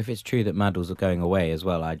weekend. If it's true that Maddles are going away as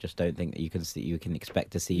well, I just don't think that you can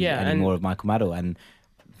expect to see any and more of Michael Maddle. And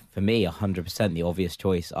for me, 100% the obvious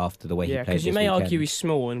choice after the way he played this because you may weekend. argue he's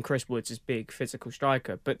small and Chris Woods is big, physical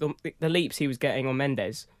striker, but the leaps he was getting on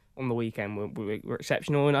Mendes on the weekend were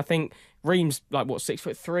exceptional, and I think Ream's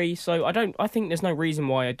 6'3", so I think there's no reason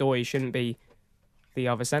why Odoi shouldn't be the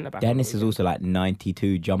other centre back. Dennis is also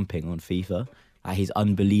 92 jumping on FIFA. He's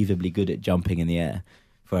unbelievably good at jumping in the air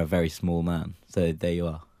for a very small man. So there you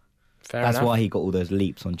are. That's why he got all those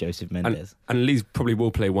leaps on Joseph Mendes. And Leeds probably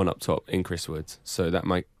will play one up top in Chris Woods, so that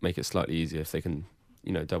might make it slightly easier if they can,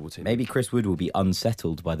 double team. Maybe Chris Wood will be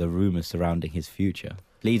unsettled by the rumours surrounding his future.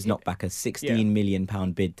 Leeds knocked back a £16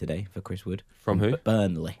 million bid today for Chris Wood. From who?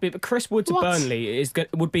 Burnley. But Chris Wood to Burnley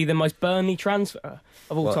would be the most Burnley transfer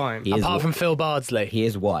of all time. Apart from Phil Bardsley. He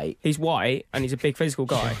is white. He's white and he's a big physical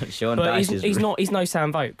guy. Sean but Dyche he's no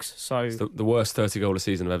Sam Vokes, so It's the worst 30-goal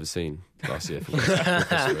season I've ever seen last year. For Chris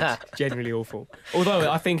Woods. genuinely awful.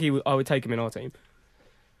 Although I think I would take him in our team.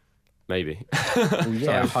 Maybe.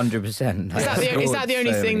 Yeah, 100%. Is that the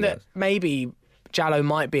only thing that maybe Jallo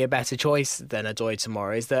might be a better choice than Odoi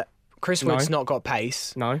tomorrow? Is that Chris Wood's not got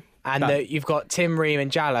pace? No. And that you've got Tim Ream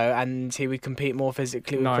and Jallo, and he would compete more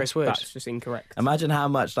physically with Chris Wood. That's just incorrect. Imagine how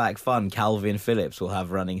much fun Calvin Phillips will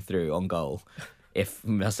have running through on goal if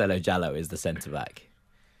Marcelo Jallo is the centre back.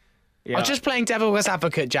 Yeah. I'm just playing devil's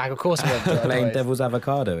advocate, Jack. Of course, I'm Playing devil's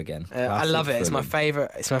avocado again. I love it. It's my Fulham.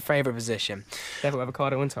 favourite. It's my favourite position. Devil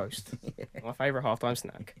avocado and toast. My favourite half-time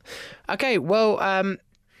snack. Okay, well,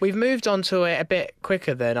 we've moved on to it a bit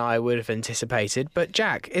quicker than I would have anticipated. But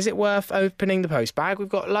Jack, is it worth opening the post bag? We've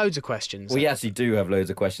got loads of questions. We actually do have loads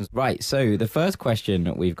of questions. Right, so the first question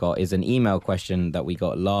that we've got is an email question that we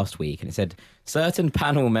got last week. And it said, certain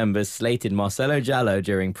panel members slated Marcelo Jallo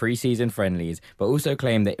during pre-season friendlies, but also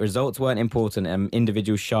claimed that results weren't important and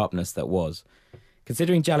individual sharpness that was.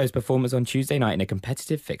 Considering Jallo's performance on Tuesday night in a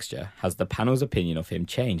competitive fixture, has the panel's opinion of him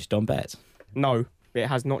changed? Don Bet? No, it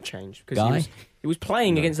has not changed. Guy? He was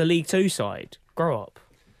playing against the League Two side. Grow up.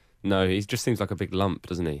 No, he just seems like a big lump,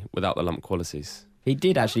 doesn't he? Without the lump qualities. He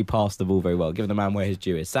did actually pass the ball very well, giving the man where his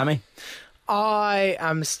due is. Sammy? I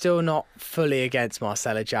am still not fully against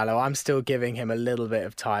Marcelo Diallo. I'm still giving him a little bit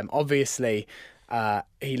of time. Obviously,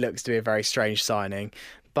 he looks to be a very strange signing,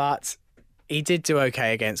 but he did do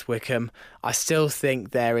okay against Wycombe. I still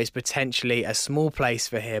think there is potentially a small place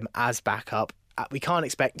for him as backup. We can't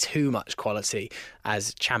expect too much quality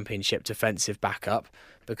as Championship defensive backup,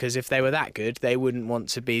 because if they were that good, they wouldn't want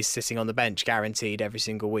to be sitting on the bench guaranteed every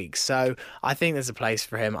single week. So I think there's a place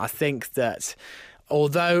for him. I think that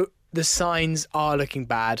although the signs are looking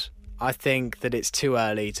bad, I think that it's too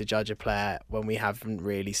early to judge a player when we haven't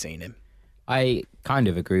really seen him. I kind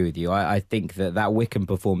of agree with you. I think that Wycombe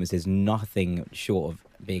performance is nothing short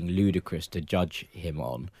of being ludicrous to judge him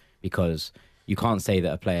on, because you can't say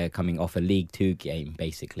that a player coming off a League Two game,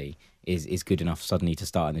 basically, is good enough suddenly to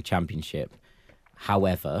start in the Championship.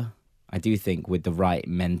 However, I do think with the right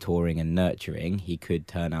mentoring and nurturing, he could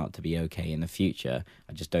turn out to be okay in the future.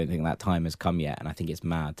 I just don't think that time has come yet, and I think it's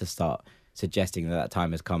mad to start suggesting that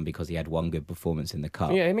time has come because he had one good performance in the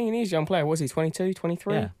Cup. Yeah, I mean, he's a young player. Was he 22,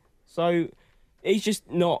 23? Yeah. So he's just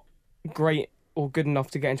not great or good enough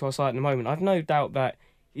to get into our side at the moment. I've no doubt that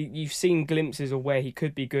you've seen glimpses of where he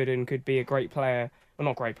could be good and could be a great player. Well,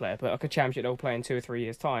 not great player, but like a Championship level player in 2 or 3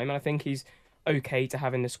 years' time. And I think he's okay to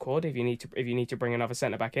have in the squad if you need to bring another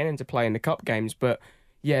centre back in and to play in the Cup games. But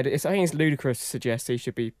yeah, I think it's ludicrous to suggest he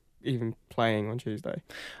should be even playing on Tuesday.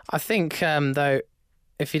 I think though,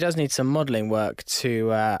 if he does need some modelling work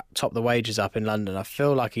to top the wages up in London, I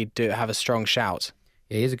feel like he'd have a strong shout.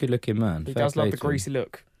 Yeah, he's a good-looking man. He does love the greasy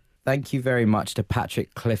look. Thank you very much to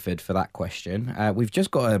Patrick Clifford for that question. We've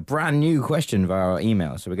just got a brand new question via our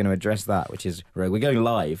email, so we're going to address that, which is, we're going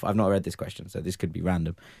live. I've not read this question, so this could be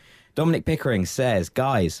random. Dominic Pickering says,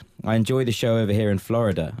 guys, I enjoy the show over here in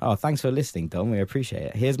Florida. Oh, thanks for listening, Dom. We appreciate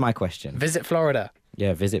it. Here's my question. Visit Florida.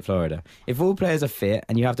 Yeah, visit Florida. If all players are fit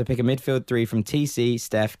and you have to pick a midfield three from TC,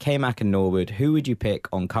 Steph, K-Mac and Norwood, who would you pick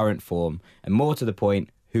on current form? And more to the point,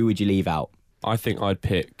 who would you leave out? I think I'd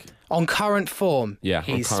pick... On current form, yeah,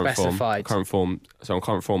 he's on current specified. So on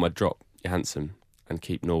current form, I'd drop Johansson and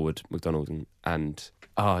keep Norwood, McDonald and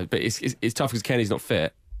but it's tough because Kenny's not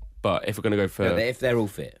fit. But if we're going to go for... No, if they're all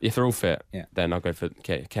fit. If they're all fit, yeah, then I'll go for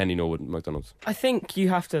Kenny, Norwood and McDonald. I think you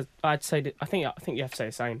have to... I think you have to say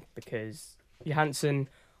the same, because Johansson...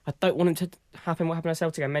 I don't want it to happen what happened at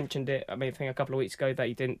Celtic. I mentioned it, I think a couple of weeks ago, that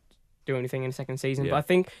he didn't do anything in the second season. Yeah. But I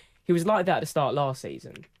think he was like that at the start last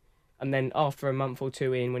season. And then after a month or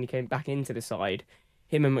two in, when he came back into the side,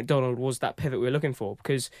 him and McDonald was that pivot we were looking for.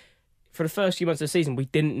 Because for the first few months of the season, we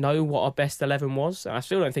didn't know what our best 11 was. And I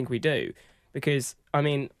still don't think we do. Because, I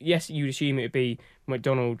mean, yes, you'd assume it would be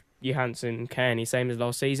McDonald, Johansson, Kearney, same as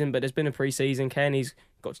last season. But there's been a pre-season. Kearney's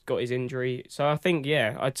got his injury. So I think,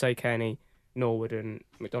 yeah, I'd say Kearney, Norwood and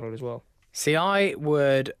McDonald as well. See, I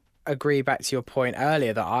would agree back to your point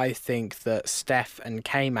earlier that I think that Steph and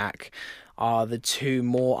K-Mac are the two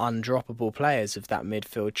more undroppable players of that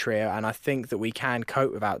midfield trio, and I think that we can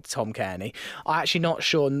cope without Tom Kearney. I'm actually not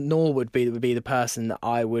sure Norwood would be the person that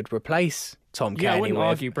I would replace Tom Kearney with. Yeah, I wouldn't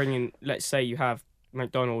argue bringing, let's say you have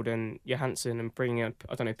McDonald and Johansson and bringing up,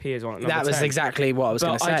 I don't know, Piers on at number 10. That was exactly what I was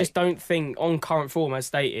going to say. I just don't think, on current form as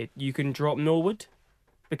stated, you can drop Norwood,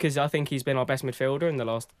 because I think he's been our best midfielder in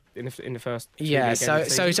the first 2 yeah. So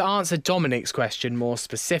season. To answer Dominic's question more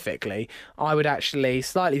specifically, I would actually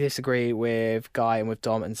slightly disagree with Guy and with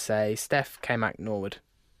Dom and say Steph, K-Mac, Norwood.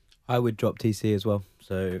 I would drop TC as well,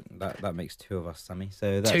 so that makes two of us, Sammy.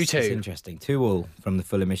 So that's 2-2. That's interesting. 2-2 from the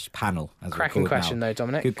Fulhamish panel. Cracking question though,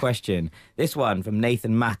 Dominic. Good question. This one from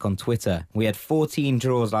Nathan Mack on Twitter. We had 14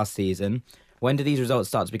 draws last season. When do these results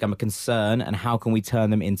start to become a concern, and how can we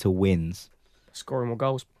turn them into wins? Scoring more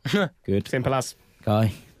goals. Good. Simple as.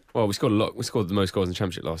 Guy? Well, we scored a lot. We scored the most goals in the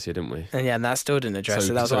Championship last year, didn't we? And that still didn't address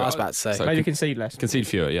it. That was what I was about to say. Maybe concede less. Concede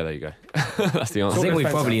fewer. Yeah, there you go. That's the answer. I think we've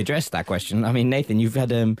probably addressed that question. I mean, Nathan, you've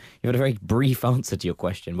had a very brief answer to your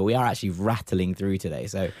question, but we are actually rattling through today.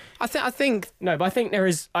 So I think no, but I think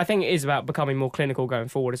it is about becoming more clinical going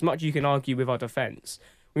forward. As much as you can argue with our defence,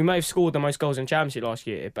 we may have scored the most goals in Championship last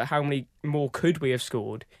year, but how many more could we have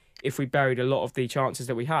scored if we buried a lot of the chances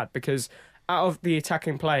that we had? Because out of the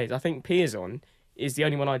attacking players, I think Pearson is the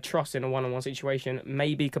only one I'd trust in a one-on-one situation.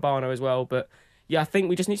 Maybe Cabano as well. But yeah, I think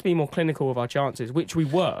we just need to be more clinical with our chances, which we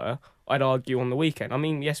were, I'd argue, on the weekend. I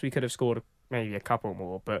mean, yes, we could have scored maybe a couple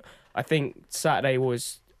more, but I think Saturday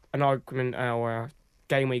was an argument, our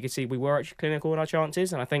game where you could see we were actually clinical in our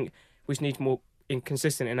chances, and I think we just need more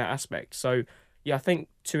inconsistent in that aspect. So yeah, I think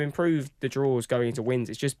to improve the draws going into wins,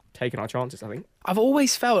 it's just taking our chances, I think. I've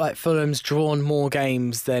always felt like Fulham's drawn more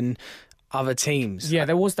games than other teams. Yeah,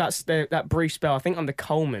 there was that brief spell, I think, under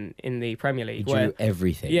Coleman in the Premier League. He drew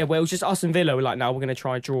everything. Yeah, where it was just us and Villa were like, no, we're going to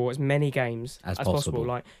try and draw as many games as possible.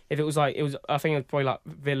 Like, if it was I think it was probably like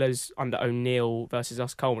Villa's under O'Neill versus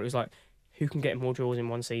us Coleman. It was like, who can get more draws in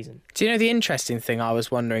one season? Do you know the interesting thing I was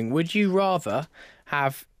wondering? Would you rather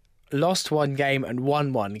have lost one game and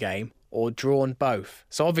won one game or drawn both?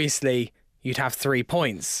 So obviously you'd have 3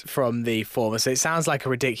 points from the former. So it sounds like a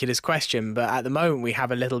ridiculous question, but at the moment we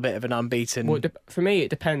have a little bit of an unbeaten... Well, for me, it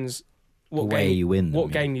depends what way game you win. What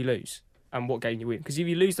game you lose and what game you win. Because if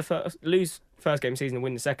you lose first game of the season and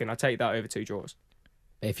win the second, I take that over 2 draws.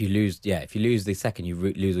 If you lose the second, you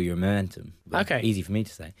lose all your momentum. Okay. Easy for me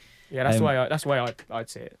to say. Yeah, that's the way I'd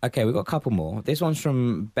see it. Okay, we've got a couple more. This one's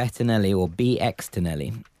from Bettinelli or BX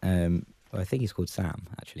Tinelli. I think he's called Sam,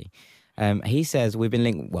 actually. He says we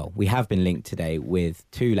have been linked today with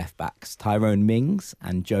 2 left backs, Tyrone Mings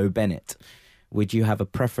and Joe Bennett. Would you have a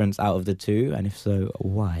preference out of the 2, and if so,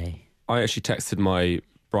 why? I actually texted my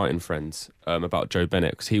Brighton friends about Joe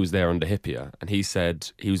Bennett because he was there under Hippier, and he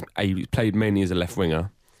said he played mainly as a left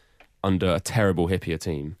winger under a terrible Hippier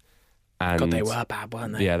team. And God, they were bad,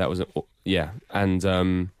 weren't they? Yeah, that was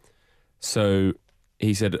and so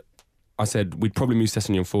he said. I said, we'd probably move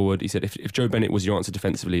Sessegnon forward. He said, if Joe Bennett was your answer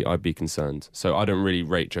defensively, I'd be concerned. So I don't really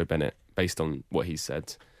rate Joe Bennett based on what he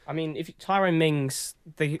said. I mean, if Tyrone Mings,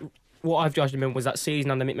 what I've judged him in was that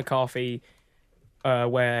season under Mick McCarthy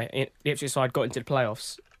where the Ipswich side got into the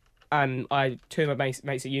playoffs. And two of my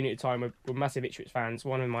mates at uni at the time were massive Ipswich fans,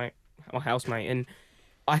 one of my housemate. And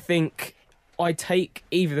I think I take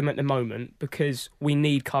either of them at the moment because we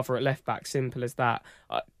need cover at left back, simple as that.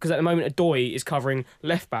 Because at the moment, Adoy is covering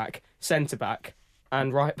left back, centre back,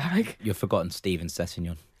 and right back. You've forgotten Steven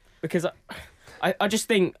Sessegnon. Because I just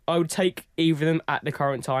think I would take either of them at the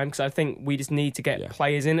current time because I think we just need to get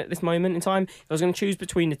players in at this moment in time. If I was going to choose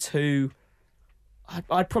between the 2,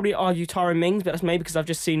 I'd probably argue Tyrone Mings, but that's maybe because I've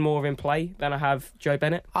just seen more of him play than I have Joe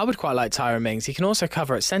Bennett. I would quite like Tyrone Mings. He can also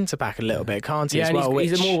cover at centre back a little bit, can't he? Yeah, as well,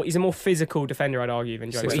 he's a more physical defender, I'd argue, than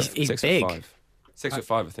Joe Bennett. He's 6 big. 6'5",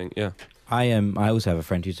 6'5", I think. Yeah. I also have a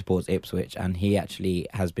friend who supports Ipswich, and he actually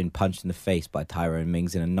has been punched in the face by Tyrone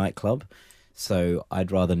Mings in a nightclub. So I'd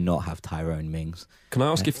rather not have Tyrone Mings. Can I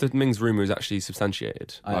ask if the Mings rumour is actually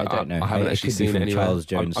substantiated? I don't know. I haven't actually seen it anywhere. Charles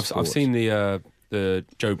Jones. I've seen the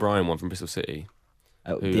Joe Bryan one from Bristol City.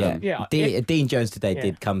 Dean Jones today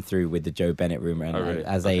did come through with the Joe Bennett rumour, and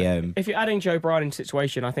really? If you're adding Joe Bryan into the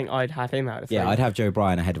situation, I think I'd have him out of the I'd have Joe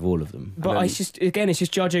Bryan ahead of all of them. But it's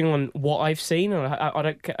just judging on what I've seen. I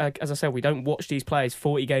don't, as I said, we don't watch these players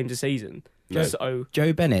 40 games a season. No. So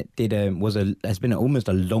Joe Bennett has been almost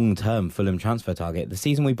a long-term Fulham transfer target. The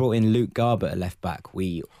season we brought in Luke Garbutt at left back,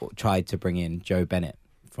 we tried to bring in Joe Bennett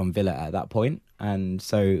from Villa at that point. And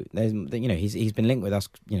so there's, he's been linked with us,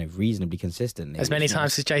 reasonably consistently. As many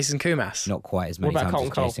times as Jason Kumas? Not quite as many times as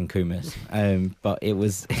Jason Kumas. But it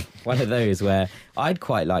was one of those where I'd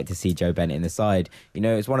quite like to see Joe Bennett in the side.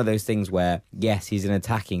 It's one of those things where, yes, he's an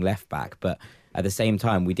attacking left back, but at the same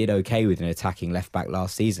time, we did okay with an attacking left back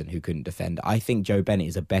last season who couldn't defend. I think Joe Bennett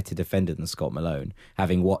is a better defender than Scott Malone,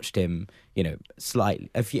 having watched him,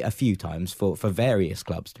 a few times for various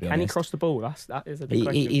clubs. To be honest, can he cross the ball? That is a big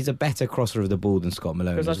question. He's a better crosser of the ball than Scott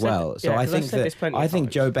Malone as well. So I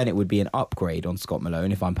think Joe Bennett would be an upgrade on Scott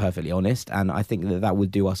Malone, if I'm perfectly honest, and I think that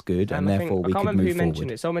would do us good, and therefore we could move forward. I can't remember who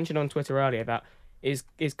mentioned it. Someone mentioned on Twitter earlier that is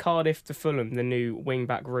Cardiff to Fulham the new wing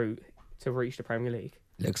back route to reach the Premier League.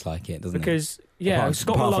 Looks like it, doesn't it? Because,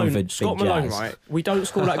 Scott Malone, right? We don't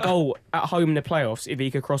score that goal at home in the playoffs if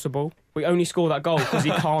he could cross the ball. We only score that goal because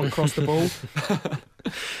he can't cross the ball.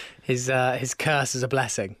 His curse is a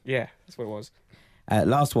blessing. Yeah, that's what it was.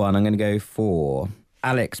 Last one, I'm going to go for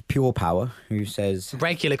Alex Pure Power, who says...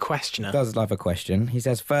 Regular questioner. Does love a question. He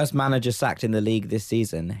says, first manager sacked in the league this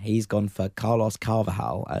season. He's gone for Carlos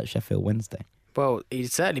Carvajal at Sheffield Wednesday. Well,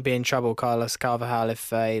 he'd certainly be in trouble, Carlos Carvajal, if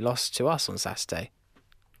they lost to us on Saturday.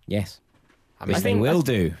 Yes. I think they will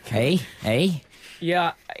do. Hey?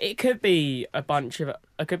 Yeah, it could be a bunch of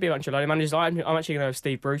loaded managers. I'm actually going to have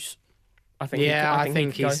Steve Bruce. I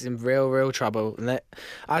think he's in real trouble.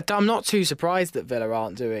 I'm not too surprised that Villa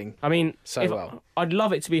aren't doing well. I'd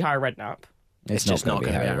love it to be Harry Redknapp. It's just not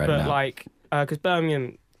going to be Harry Redknapp. But because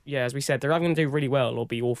Birmingham, as we said, they're either going to do really well or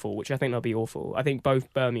be awful, which I think they'll be awful. I think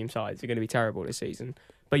both Birmingham sides are going to be terrible this season.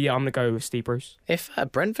 But I'm going to go with Steve Bruce. If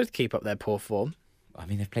Brentford keep up their poor form. I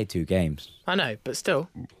mean, they've played 2 games. I know, but still.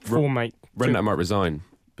 Mate. Redknapp might resign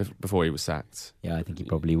before he was sacked. Yeah, I think he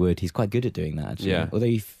probably would. He's quite good at doing that, actually. Yeah. Although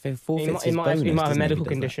he forfeits his bonus. He might have a medical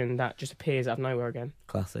condition that just appears out of nowhere again.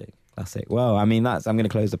 Classic. Classic. Well, I mean, I'm going to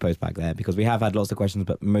close the post back there because we have had lots of questions,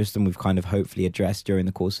 but most of them we've kind of hopefully addressed during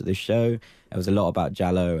the course of the show. There was a lot about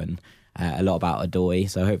Jallo and a lot about Odoi,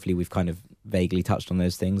 so hopefully we've kind of vaguely touched on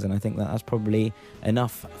those things, and I think that's probably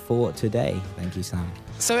enough for today. Thank you, Sam.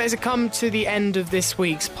 So it has come to the end of this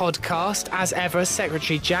week's podcast. As ever,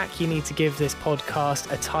 Secretary Jack, you need to give this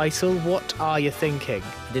podcast a title. What are you thinking?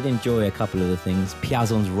 I did enjoy a couple of the things.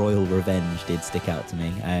 Piazon's Royal Revenge did stick out to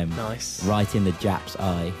me. Nice. Right in the Jap's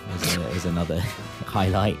eye is another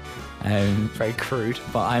highlight. Very crude.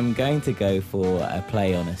 But I'm going to go for a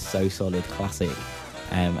play on a So Solid classic,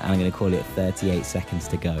 and I'm going to call it 38 Seconds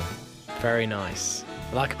to Go. Very nice.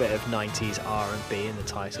 I like a bit of 90s R&B in the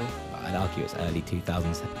title. I'd argue it's early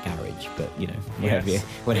 2000s garage, but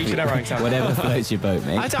whatever floats your boat,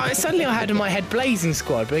 mate. Suddenly I had in my head Blazing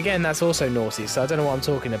Squad, but again, that's also naughty, so I don't know what I'm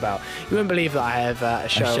talking about. You wouldn't believe that I have a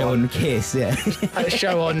show on Kiss, yeah. A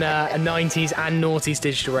show on a 90s and noughties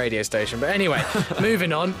digital radio station. But anyway,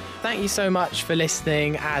 moving on. Thank you so much for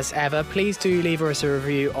listening as ever. Please do leave us a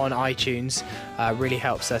review on iTunes. Really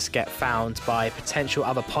helps us get found by potential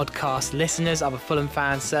other podcast listeners, other Fulham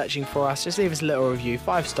fans searching for us. Just leave us a little review,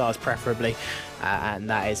 5 stars preferably, and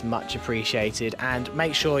that is much appreciated. And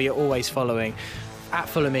make sure you're always following at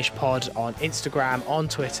Fulhamish Pod on Instagram, on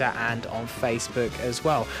Twitter and on Facebook as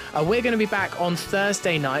well. We're going to be back on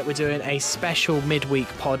Thursday night. We're doing a special midweek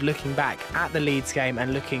pod looking back at the Leeds game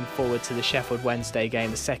and looking forward to the Sheffield Wednesday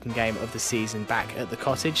game, the second game of the season back at the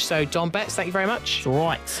Cottage. So Dom Betts, thank you very much. It's all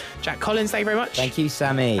right. Jack Collins, thank you very much. Thank you,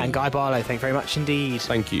 Sammy. And Guy Barlow, thank you very much indeed.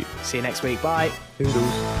 Thank you. See you next week. Bye.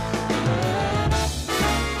 Toodles.